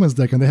playing a Humans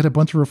deck and they had a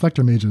bunch of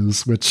Reflector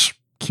Mages, which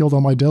killed all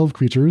my Delve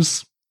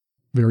creatures.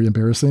 Very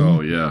embarrassing.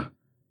 Oh, yeah.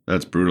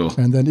 That's brutal.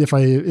 And then if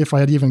I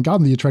had even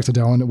gotten the Atraxa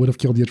down, it would have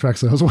killed the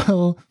Atraxa as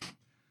well.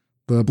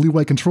 The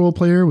blue-white control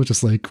player was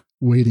just like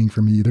waiting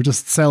for me. They're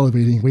just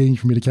salivating, waiting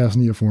for me to cast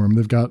Neoform.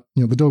 They've got,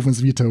 the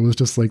Dovin's Veto is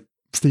just like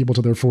stapled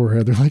to their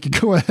forehead. They're like,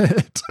 go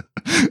ahead.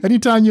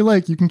 Anytime you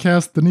like, you can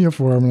cast the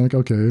Neoform. I'm like,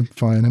 okay,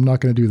 fine. I'm not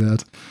going to do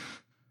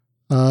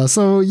that.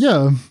 So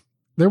yeah,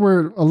 there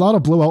were a lot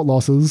of blowout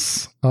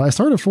losses. I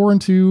started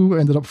 4-2,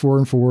 ended up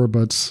 4-4,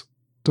 but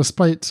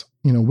despite,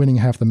 winning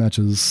half the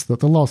matches,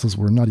 the losses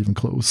were not even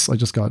close. I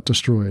just got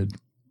destroyed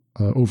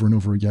over and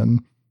over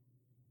again.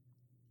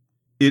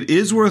 It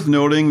is worth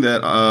noting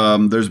that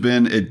there's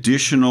been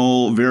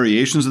additional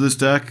variations of this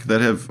deck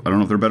that have, I don't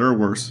know if they're better or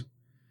worse.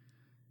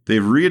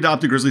 They've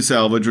readopted Grizzly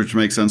Salvage, which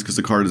makes sense because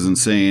the card is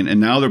insane.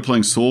 And now they're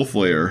playing Soul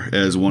Flare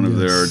as one of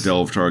their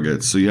delve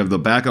targets. So you have the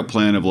backup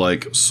plan of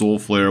like Soul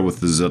Flare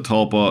with the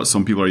Zatalpa.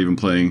 Some people are even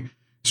playing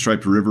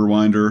Striped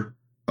Riverwinder,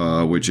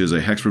 which is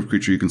a hexproof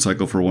creature you can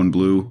cycle for 1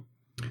 blue.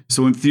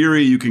 So in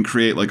theory, you can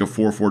create like a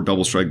 4/4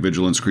 double strike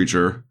vigilance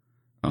creature.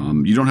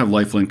 You don't have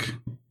lifelink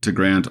to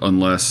grant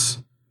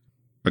unless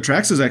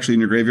Atrax is actually in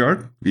your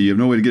graveyard. You have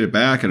no way to get it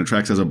back, and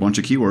Atrax has a bunch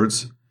of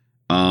keywords.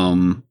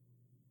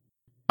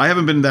 I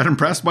haven't been that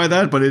impressed by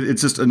that, but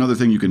it's just another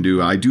thing you can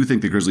do. I do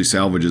think the Grizzly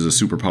Salvage is a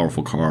super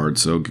powerful card,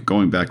 so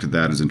going back to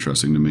that is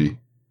interesting to me.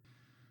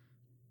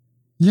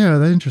 Yeah,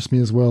 that interests me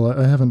as well.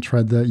 I haven't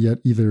tried that yet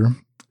either.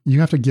 You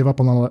have to give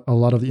up on a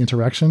lot of the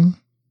interaction,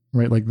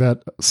 right? Like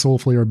that Soul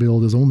Flare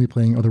build is only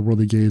playing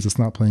Otherworldly Gaze, it's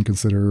not playing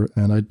Consider,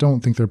 and I don't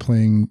think they're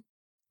playing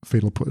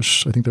Fatal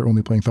Push. I think they're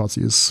only playing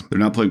Thoughtseize. They're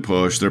not playing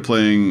Push. They're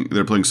playing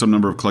some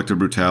number of Collective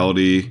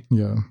Brutality.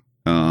 Yeah.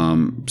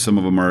 Some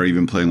of them are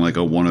even playing like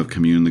a 1 of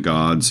Commune the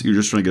Gods. You're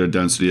just trying to get a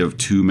density of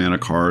 2 mana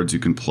cards you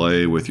can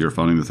play with your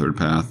Founding the Third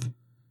Path,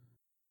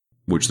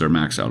 which they're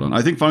maxed out on.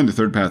 I think Founding the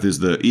Third Path is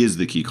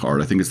the key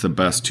card. I think it's the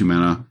best 2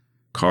 mana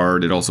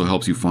card. It also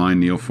helps you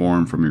find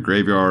Neoform from your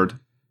graveyard.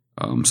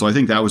 So I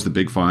think that was the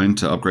big find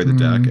to upgrade the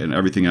deck, and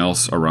everything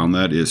else around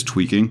that is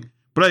tweaking.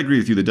 But I agree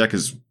with you. The deck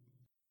is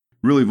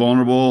really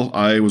vulnerable.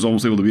 I was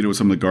almost able to beat it with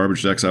some of the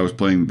garbage decks I was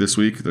playing this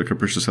week, the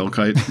Capricious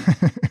Hellkite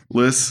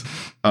lists,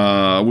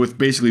 with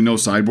basically no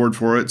sideboard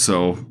for it.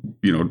 So,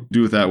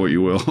 do with that what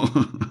you will.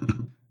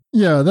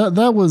 Yeah,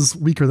 that was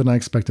weaker than I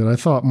expected. I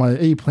thought my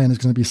A plan is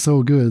going to be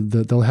so good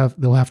that they'll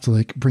have to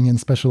like bring in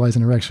Specialized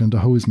Interaction to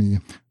hose me.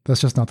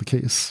 That's just not the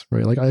case,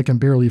 right? Like I can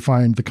barely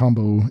find the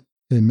combo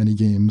in many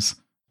games.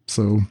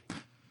 So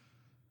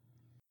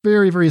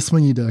very, very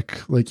swingy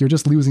deck. Like you're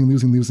just losing,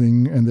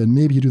 and then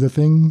maybe you do the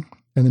thing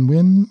and then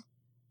win,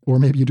 or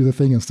maybe you do the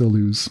thing and still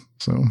lose.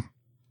 So,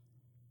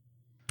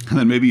 and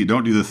then maybe you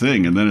don't do the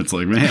thing, and then it's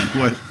like, man,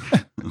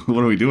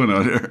 what are we doing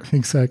out here?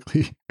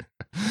 Exactly.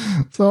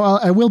 So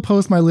I will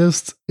post my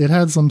list. It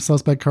had some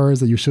suspect cards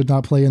that you should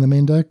not play in the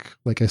main deck.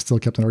 Like I still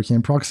kept an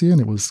Arcane Proxy,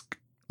 and it was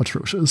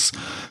atrocious.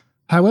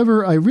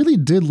 However, I really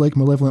did like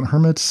Malevolent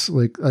Hermit.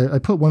 Like I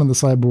put 1 on the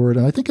sideboard,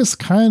 and I think it's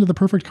kind of the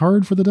perfect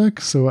card for the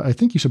deck. So I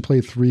think you should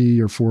play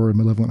 3 or 4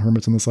 Malevolent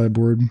Hermits on the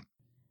sideboard.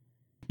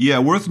 Yeah,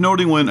 worth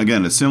noting when,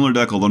 again, a similar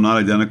deck, although not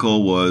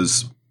identical,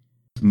 was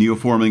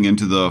Neoforming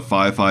into the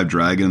 5/5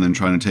 Dragon and then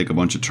trying to take a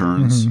bunch of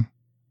turns.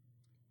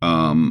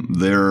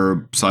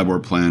 Their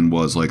sideboard plan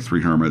was like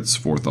 3 Hermits,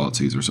 4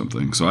 Thoughtseize or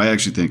something. So I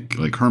actually think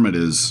like Hermit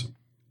is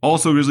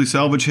also Grizzly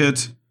Salvage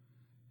hit.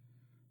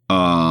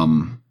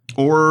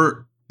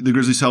 Or the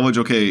Grizzly Salvage,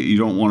 okay, you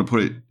don't want to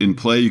put it in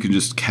play. You can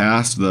just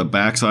cast the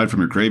backside from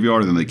your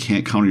graveyard, and then they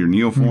can't counter your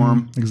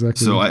Neoform.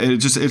 Exactly. So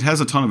it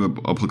has a ton of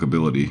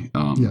applicability.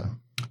 Yeah.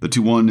 The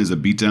 2/1 is a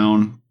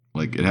beatdown.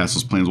 Like it has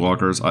those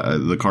planeswalkers.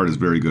 The card is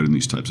very good in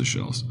these types of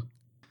shells.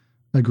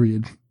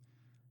 Agreed.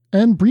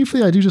 And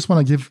briefly, I do just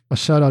want to give a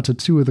shout out to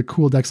 2 of the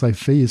cool decks I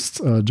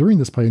faced during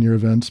this Pioneer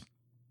event.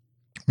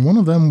 One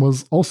of them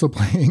was also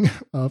playing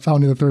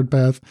Founding the Third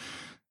Path.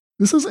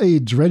 This is a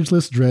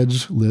Dredgeless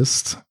Dredge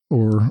list,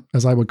 or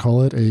as I would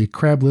call it, a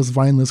Crabless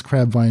Vineless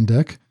Crabvine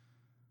deck.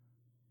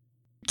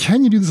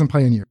 Can you do this in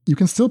Pioneer? You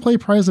can still play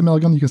Prize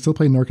Amalgam, you can still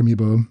play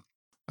Narcomoeba.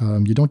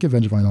 You don't get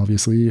Vengevine,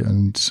 obviously,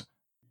 and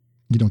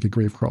you don't get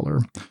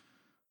Gravecrawler.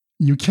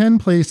 You can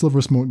play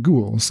Silver Smoke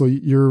Ghoul, so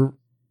your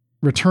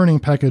returning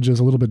package is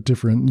a little bit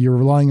different. You're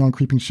relying on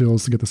Creeping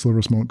Chills to get the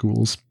Silver Smoke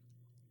Ghouls.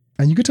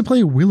 And you get to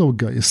play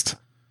Willowgeist.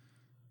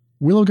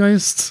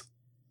 Willowgeist,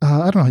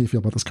 I don't know how you feel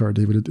about this card,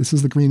 David. This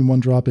is the green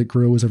 1-drop. It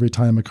grows every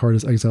time a card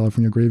is exiled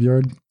from your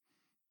graveyard.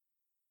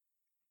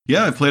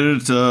 Yeah, I've played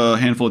it a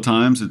handful of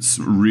times. It's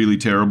really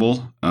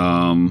terrible.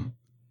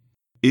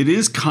 It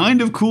is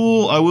kind of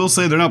cool. I will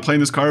say they're not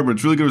playing this card, but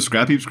it's really good with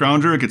Scrap Heap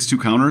Scrounger. It gets 2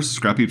 counters.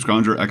 Scrap Heap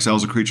Scrounger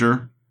exiles a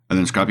creature, and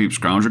then Scrap Heap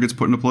Scrounger gets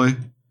put into play.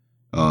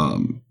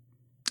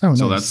 Nice.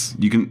 So that's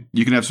you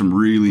can have some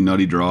really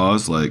nutty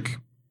draws. Like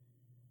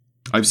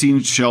I've seen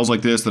shells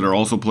like this that are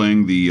also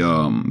playing the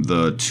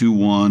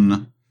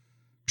 2/1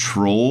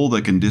 Troll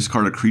that can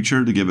discard a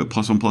creature to give it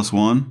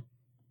 +1/+1.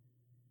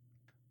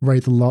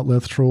 Right, the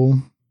Lotleth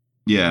Troll.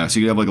 Yeah, so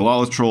you have like a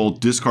Lotleth Troll,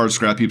 discard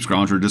Scrap Heap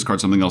Scrounger,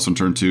 discard something else on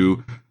turn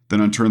 2. Then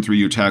on turn 3,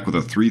 you attack with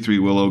a 3/3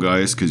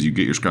 Willowgeist because you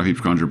get your Scrap Heap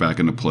Scrounger back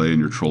into play and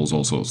your Trolls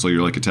also. So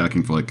you're like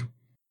attacking for like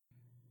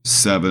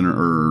 7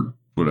 or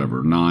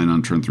whatever, 9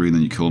 on turn 3, and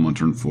then you kill them on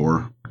turn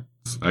 4.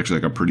 It's actually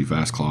like a pretty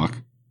fast clock.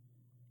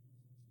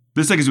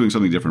 This deck is doing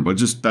something different, but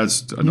just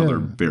that's another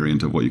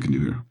variant of what you can do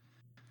here.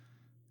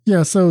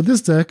 Yeah, so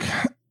this deck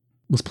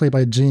was played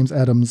by James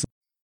Adams.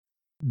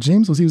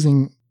 James was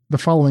using the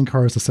following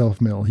cards to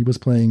self-mill. He was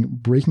playing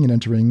Breaking and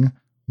Entering,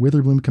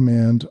 Witherbloom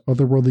Command,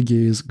 Otherworldly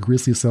Gaze,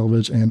 Grizzly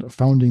Salvage, and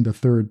Founding the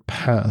Third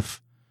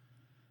Path.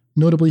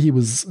 Notably, he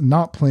was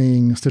not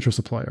playing Stitcher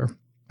Supplier.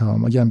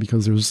 Again,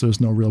 because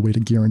there's no real way to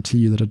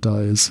guarantee that it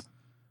dies.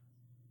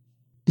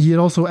 He had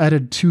also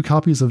added 2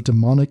 copies of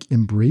Demonic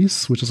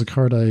Embrace, which is a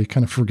card I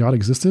kind of forgot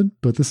existed,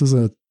 but this is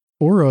a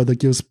aura that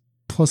gives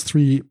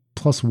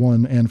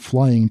 +3/+1 and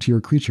flying to your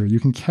creature. You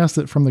can cast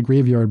it from the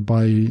graveyard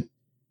by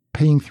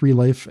paying 3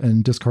 life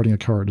and discarding a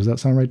card. Does that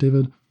sound right,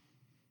 David?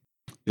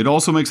 It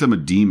also makes them a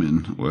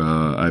demon,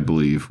 I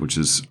believe, which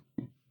is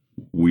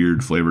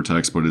weird flavor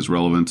text, but is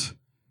relevant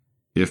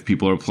if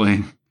people are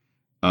playing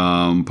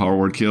Power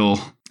Word Kill.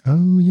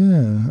 Oh,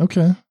 yeah.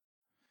 Okay.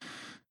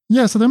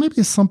 Yeah, so there may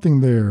be something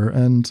there.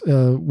 And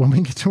when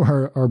we get to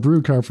our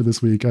brew card for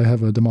this week, I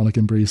have a Demonic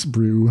Embrace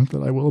brew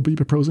that I will be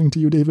proposing to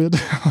you, David.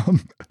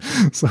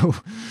 So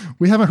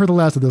we haven't heard the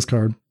last of this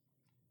card,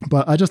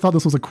 but I just thought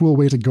this was a cool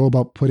way to go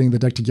about putting the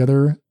deck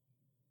together.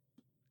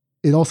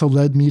 It also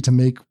led me to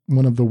make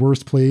one of the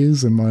worst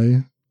plays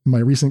in my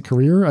recent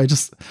career. I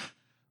just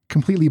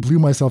completely blew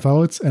myself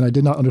out, and I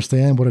did not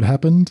understand what had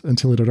happened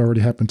until it had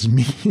already happened to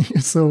me.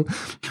 So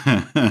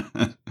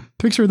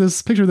picture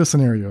this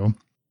scenario.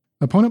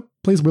 Opponent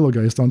plays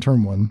Willowgeist on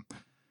turn 1.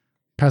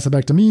 Pass it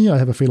back to me. I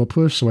have a Fatal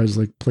Push, so I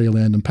just play a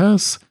land and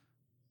pass.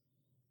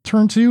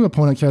 Turn 2,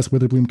 opponent casts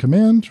Witherbloom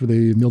Command, where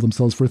they mill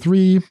themselves for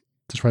 3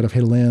 to try to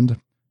hit a land,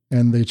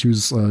 and they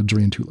choose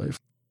Drain 2 life.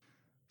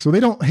 So they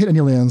don't hit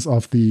any lands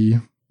off the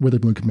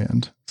Witherbloom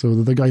Command. So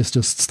the Geist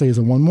just stays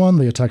a 1/1,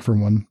 they attack for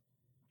 1.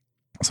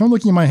 So I'm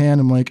looking at my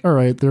hand, I'm like, all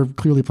right, they're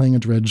clearly playing a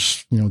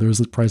Dredge. There's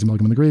a Prize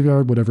Amalgam in the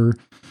graveyard, whatever.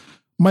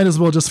 Might as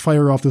well just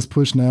fire off this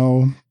push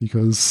now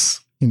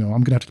because, I'm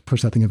going to have to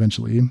push that thing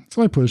eventually.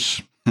 So I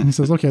push. And he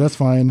says, okay, that's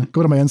fine.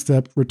 Go to my end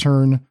step,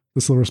 return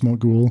the Silver Smoke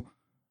Ghoul.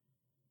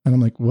 And I'm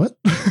like, what?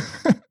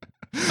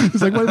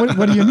 He's like,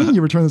 what do you mean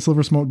you return the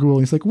Silver Smoke Ghoul?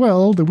 And he's like,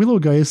 well, the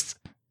Willowgeist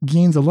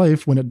gains a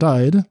life when it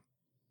died.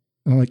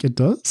 And I'm like, it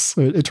does?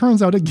 So it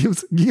turns out it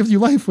gives you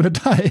life when it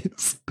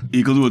dies.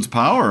 Equal to its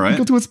power, right?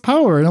 Equal to its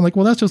power. And I'm like,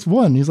 well, that's just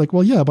 1. He's like,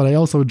 well, yeah, but I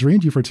also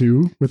drained you for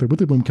 2 with a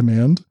Witherbloom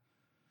Command.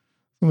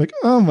 I'm like,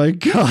 oh my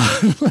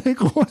God.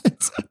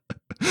 What?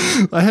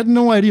 I had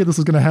no idea this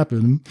was going to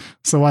happen.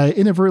 So I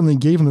inadvertently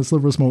gave him the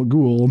Silver Smoke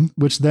Ghoul,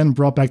 which then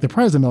brought back the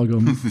Prize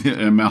Amalgam.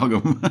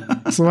 Amalgam.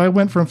 So I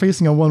went from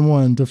facing a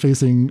 1/1 to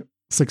facing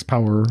 6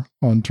 power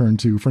on turn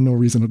 2 for no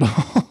reason at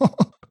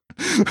all.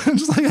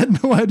 I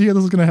had no idea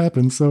this was going to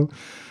happen. So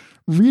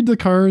read the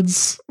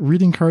cards.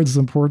 Reading cards is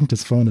important.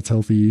 It's fun. It's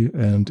healthy.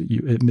 And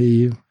it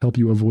may help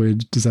you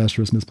avoid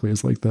disastrous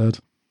misplays like that.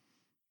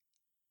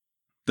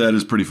 That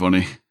is pretty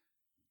funny.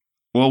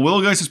 Well,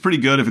 Willowgeist is pretty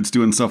good if it's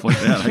doing stuff like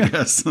that, I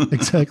guess.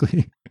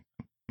 Exactly.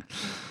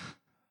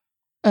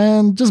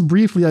 And just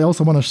briefly, I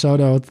also want to shout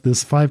out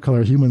this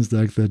 5-color humans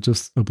deck that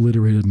just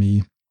obliterated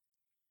me.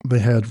 They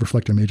had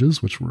Reflector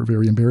Mages, which were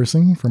very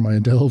embarrassing for my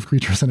Delve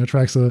creatures and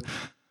Atraxa.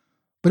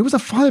 But it was a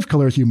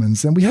 5-color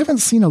humans, and we haven't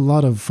seen a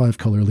lot of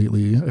 5-color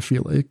lately, I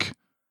feel like.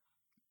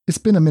 It's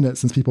been a minute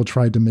since people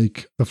tried to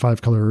make the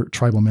 5-color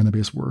tribal mana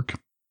base work.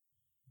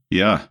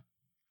 Yeah.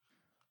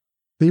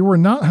 They were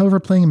not, however,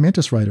 playing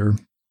Mantis Rider.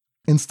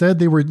 Instead,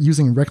 they were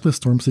using Reckless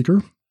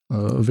Stormseeker,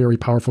 a very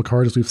powerful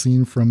card, as we've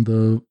seen from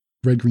the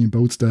red-green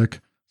boats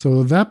deck.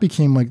 So that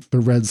became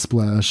the red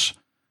splash.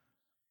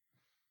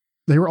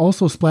 They were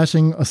also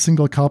splashing a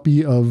single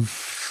copy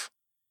of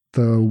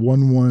the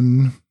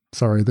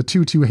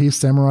 2/2 Haste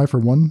Samurai for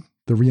 1,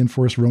 the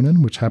Reinforced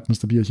Ronin, which happens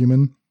to be a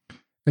human.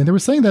 And they were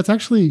saying that's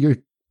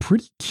actually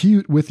pretty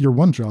cute with your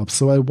 1-drops.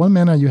 So at 1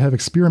 mana, you have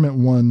Experiment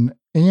 1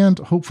 and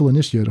Hopeful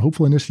Initiate.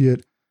 Hopeful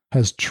Initiate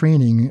has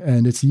training,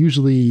 and it's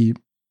usually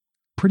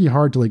pretty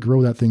hard to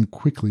grow that thing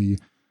quickly.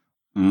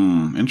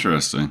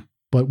 Interesting.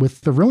 But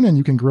with the Ronin,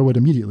 you can grow it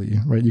immediately,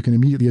 right? You can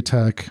immediately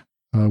attack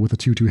with a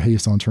 2/2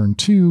 haste on turn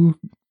 2,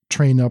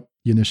 train up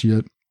the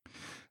Initiate.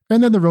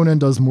 And then the Ronin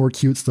does more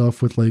cute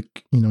stuff with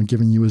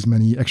giving you as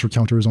many extra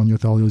counters on your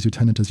Thalia's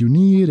Lieutenant as you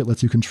need. It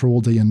lets you control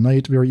day and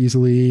night very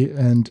easily.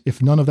 And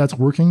if none of that's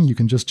working, you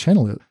can just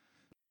channel it.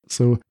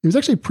 So it was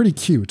actually pretty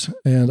cute.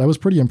 And I was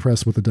pretty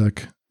impressed with the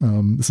deck.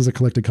 This is a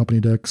collected company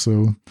deck,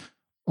 so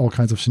all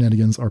kinds of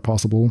shenanigans are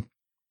possible.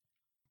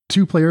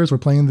 2 players were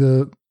playing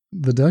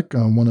the deck.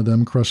 One of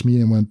them crushed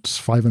me and went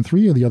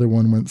 5-3, and the other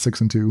one went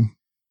 6-2.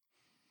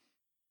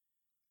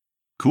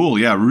 Cool.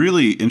 Yeah,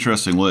 really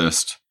interesting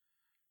list.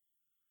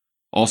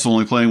 Also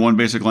only playing 1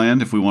 basic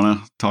land, if we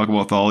want to talk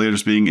about Thalia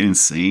just being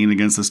insane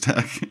against this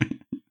deck.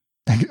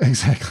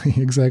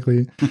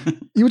 Exactly.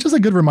 It was just a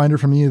good reminder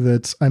for me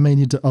that I may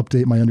need to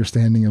update my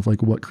understanding of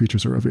what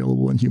creatures are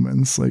available in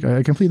humans.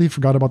 I completely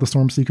forgot about the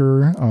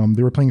Stormseeker.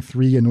 They were playing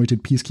 3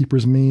 Anointed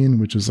Peacekeepers main,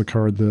 which is a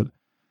card that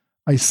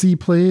I see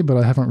play, but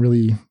I haven't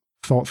really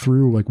thought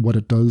through what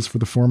it does for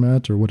the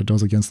format or what it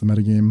does against the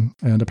metagame.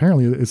 And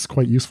apparently it's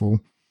quite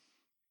useful.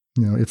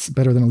 It's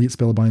better than Elite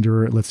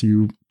Spellbinder. It lets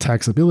you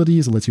tax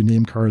abilities. It lets you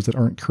name cards that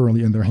aren't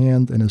currently in their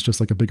hand, and it's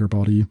just a bigger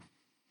body.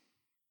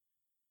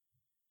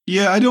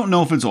 Yeah, I don't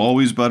know if it's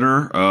always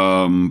better,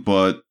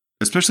 but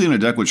especially in a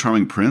deck with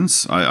Charming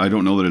Prince, I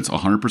don't know that it's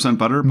 100%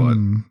 better, but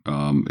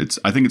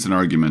I think it's an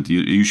argument.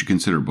 You should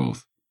consider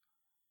both.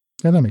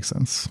 Yeah, that makes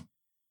sense.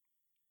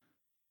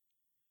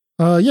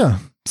 Yeah.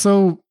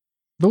 So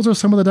those are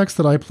some of the decks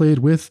that I played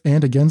with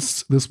and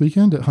against this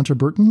weekend at Hunter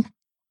Burton.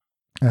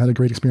 I had a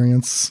great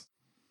experience.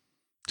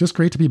 Just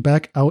great to be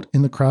back out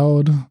in the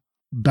crowd,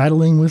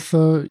 battling with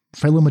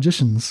fellow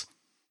magicians.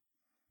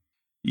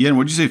 Yeah, and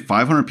what'd you say,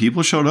 500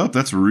 people showed up?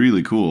 That's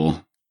really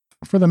cool.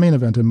 For the main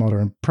event in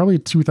Modern. Probably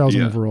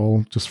 2,000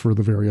 overall, just for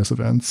the various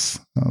events.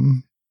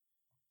 And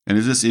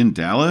is this in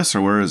Dallas,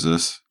 or where is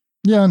this?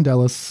 Yeah, in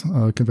Dallas.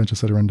 Convention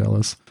Center in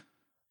Dallas.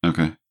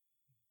 Okay.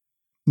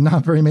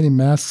 Not very many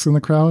masks in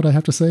the crowd, I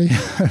have to say.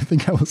 I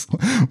think I was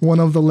one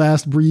of the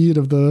last breed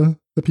of the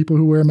people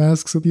who wear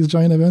masks at these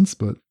giant events,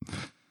 but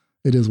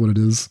it is what it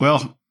is.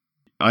 Well,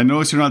 I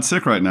notice you're not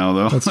sick right now,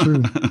 though. That's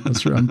true.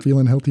 That's true. I'm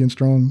feeling healthy and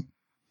strong.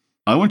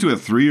 I went to a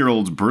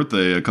 3-year-old's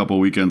birthday a couple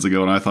weekends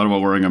ago, and I thought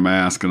about wearing a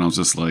mask, and I was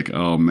just like,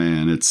 oh,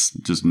 man, it's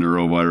just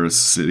neurovirus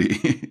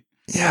city.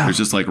 Yeah. There's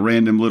just like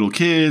random little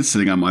kids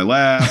sitting on my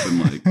lap and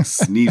like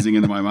sneezing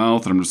into my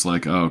mouth, and I'm just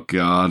like, oh,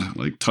 God,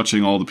 like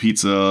touching all the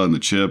pizza and the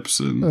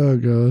chips. And oh,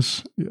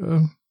 gosh.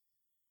 Yeah.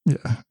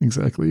 Yeah,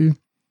 exactly.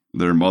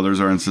 Their mothers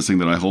are insisting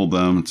that I hold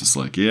them. It's just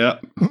like, yeah,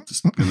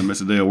 just going to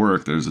miss a day of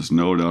work. There's just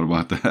no doubt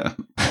about that.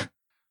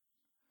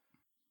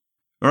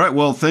 All right.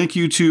 Well, thank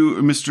you to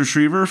Mr.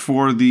 Schriever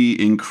for the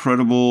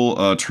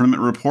incredible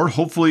tournament report.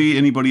 Hopefully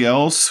anybody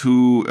else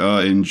who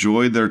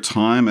enjoyed their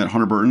time at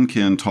Hunter Burton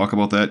can talk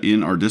about that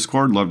in our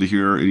Discord. Love to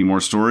hear any more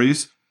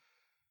stories.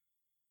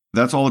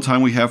 That's all the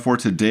time we have for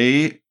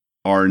today.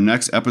 Our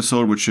next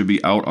episode, which should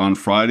be out on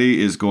Friday,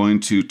 is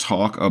going to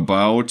talk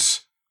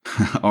about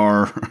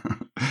our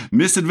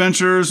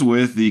misadventures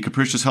with the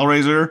Capricious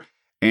Hellraiser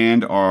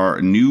and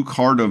our new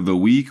card of the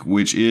week,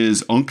 which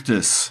is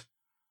Unctus,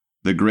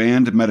 the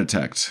Grand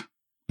Metatect.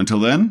 Until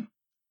then,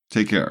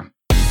 take care.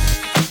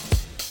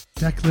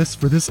 Deck lists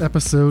for this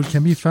episode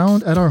can be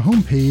found at our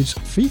homepage,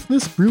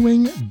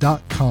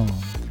 faithlessbrewing.com.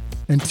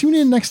 And tune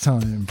in next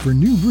time for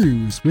new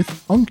brews with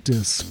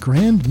Unctus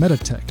Grand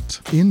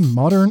Metatect in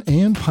Modern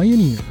and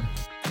Pioneer.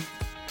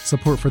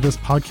 Support for this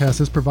podcast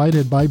is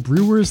provided by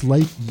brewers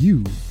like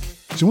you.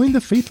 Join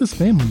the Faithless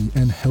family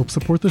and help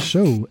support the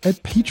show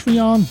at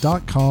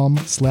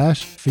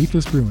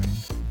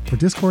patreon.com/faithlessbrewing for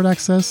Discord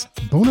access,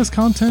 bonus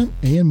content,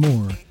 and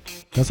more.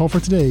 That's all for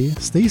today.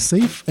 Stay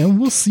safe, and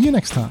we'll see you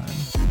next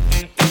time.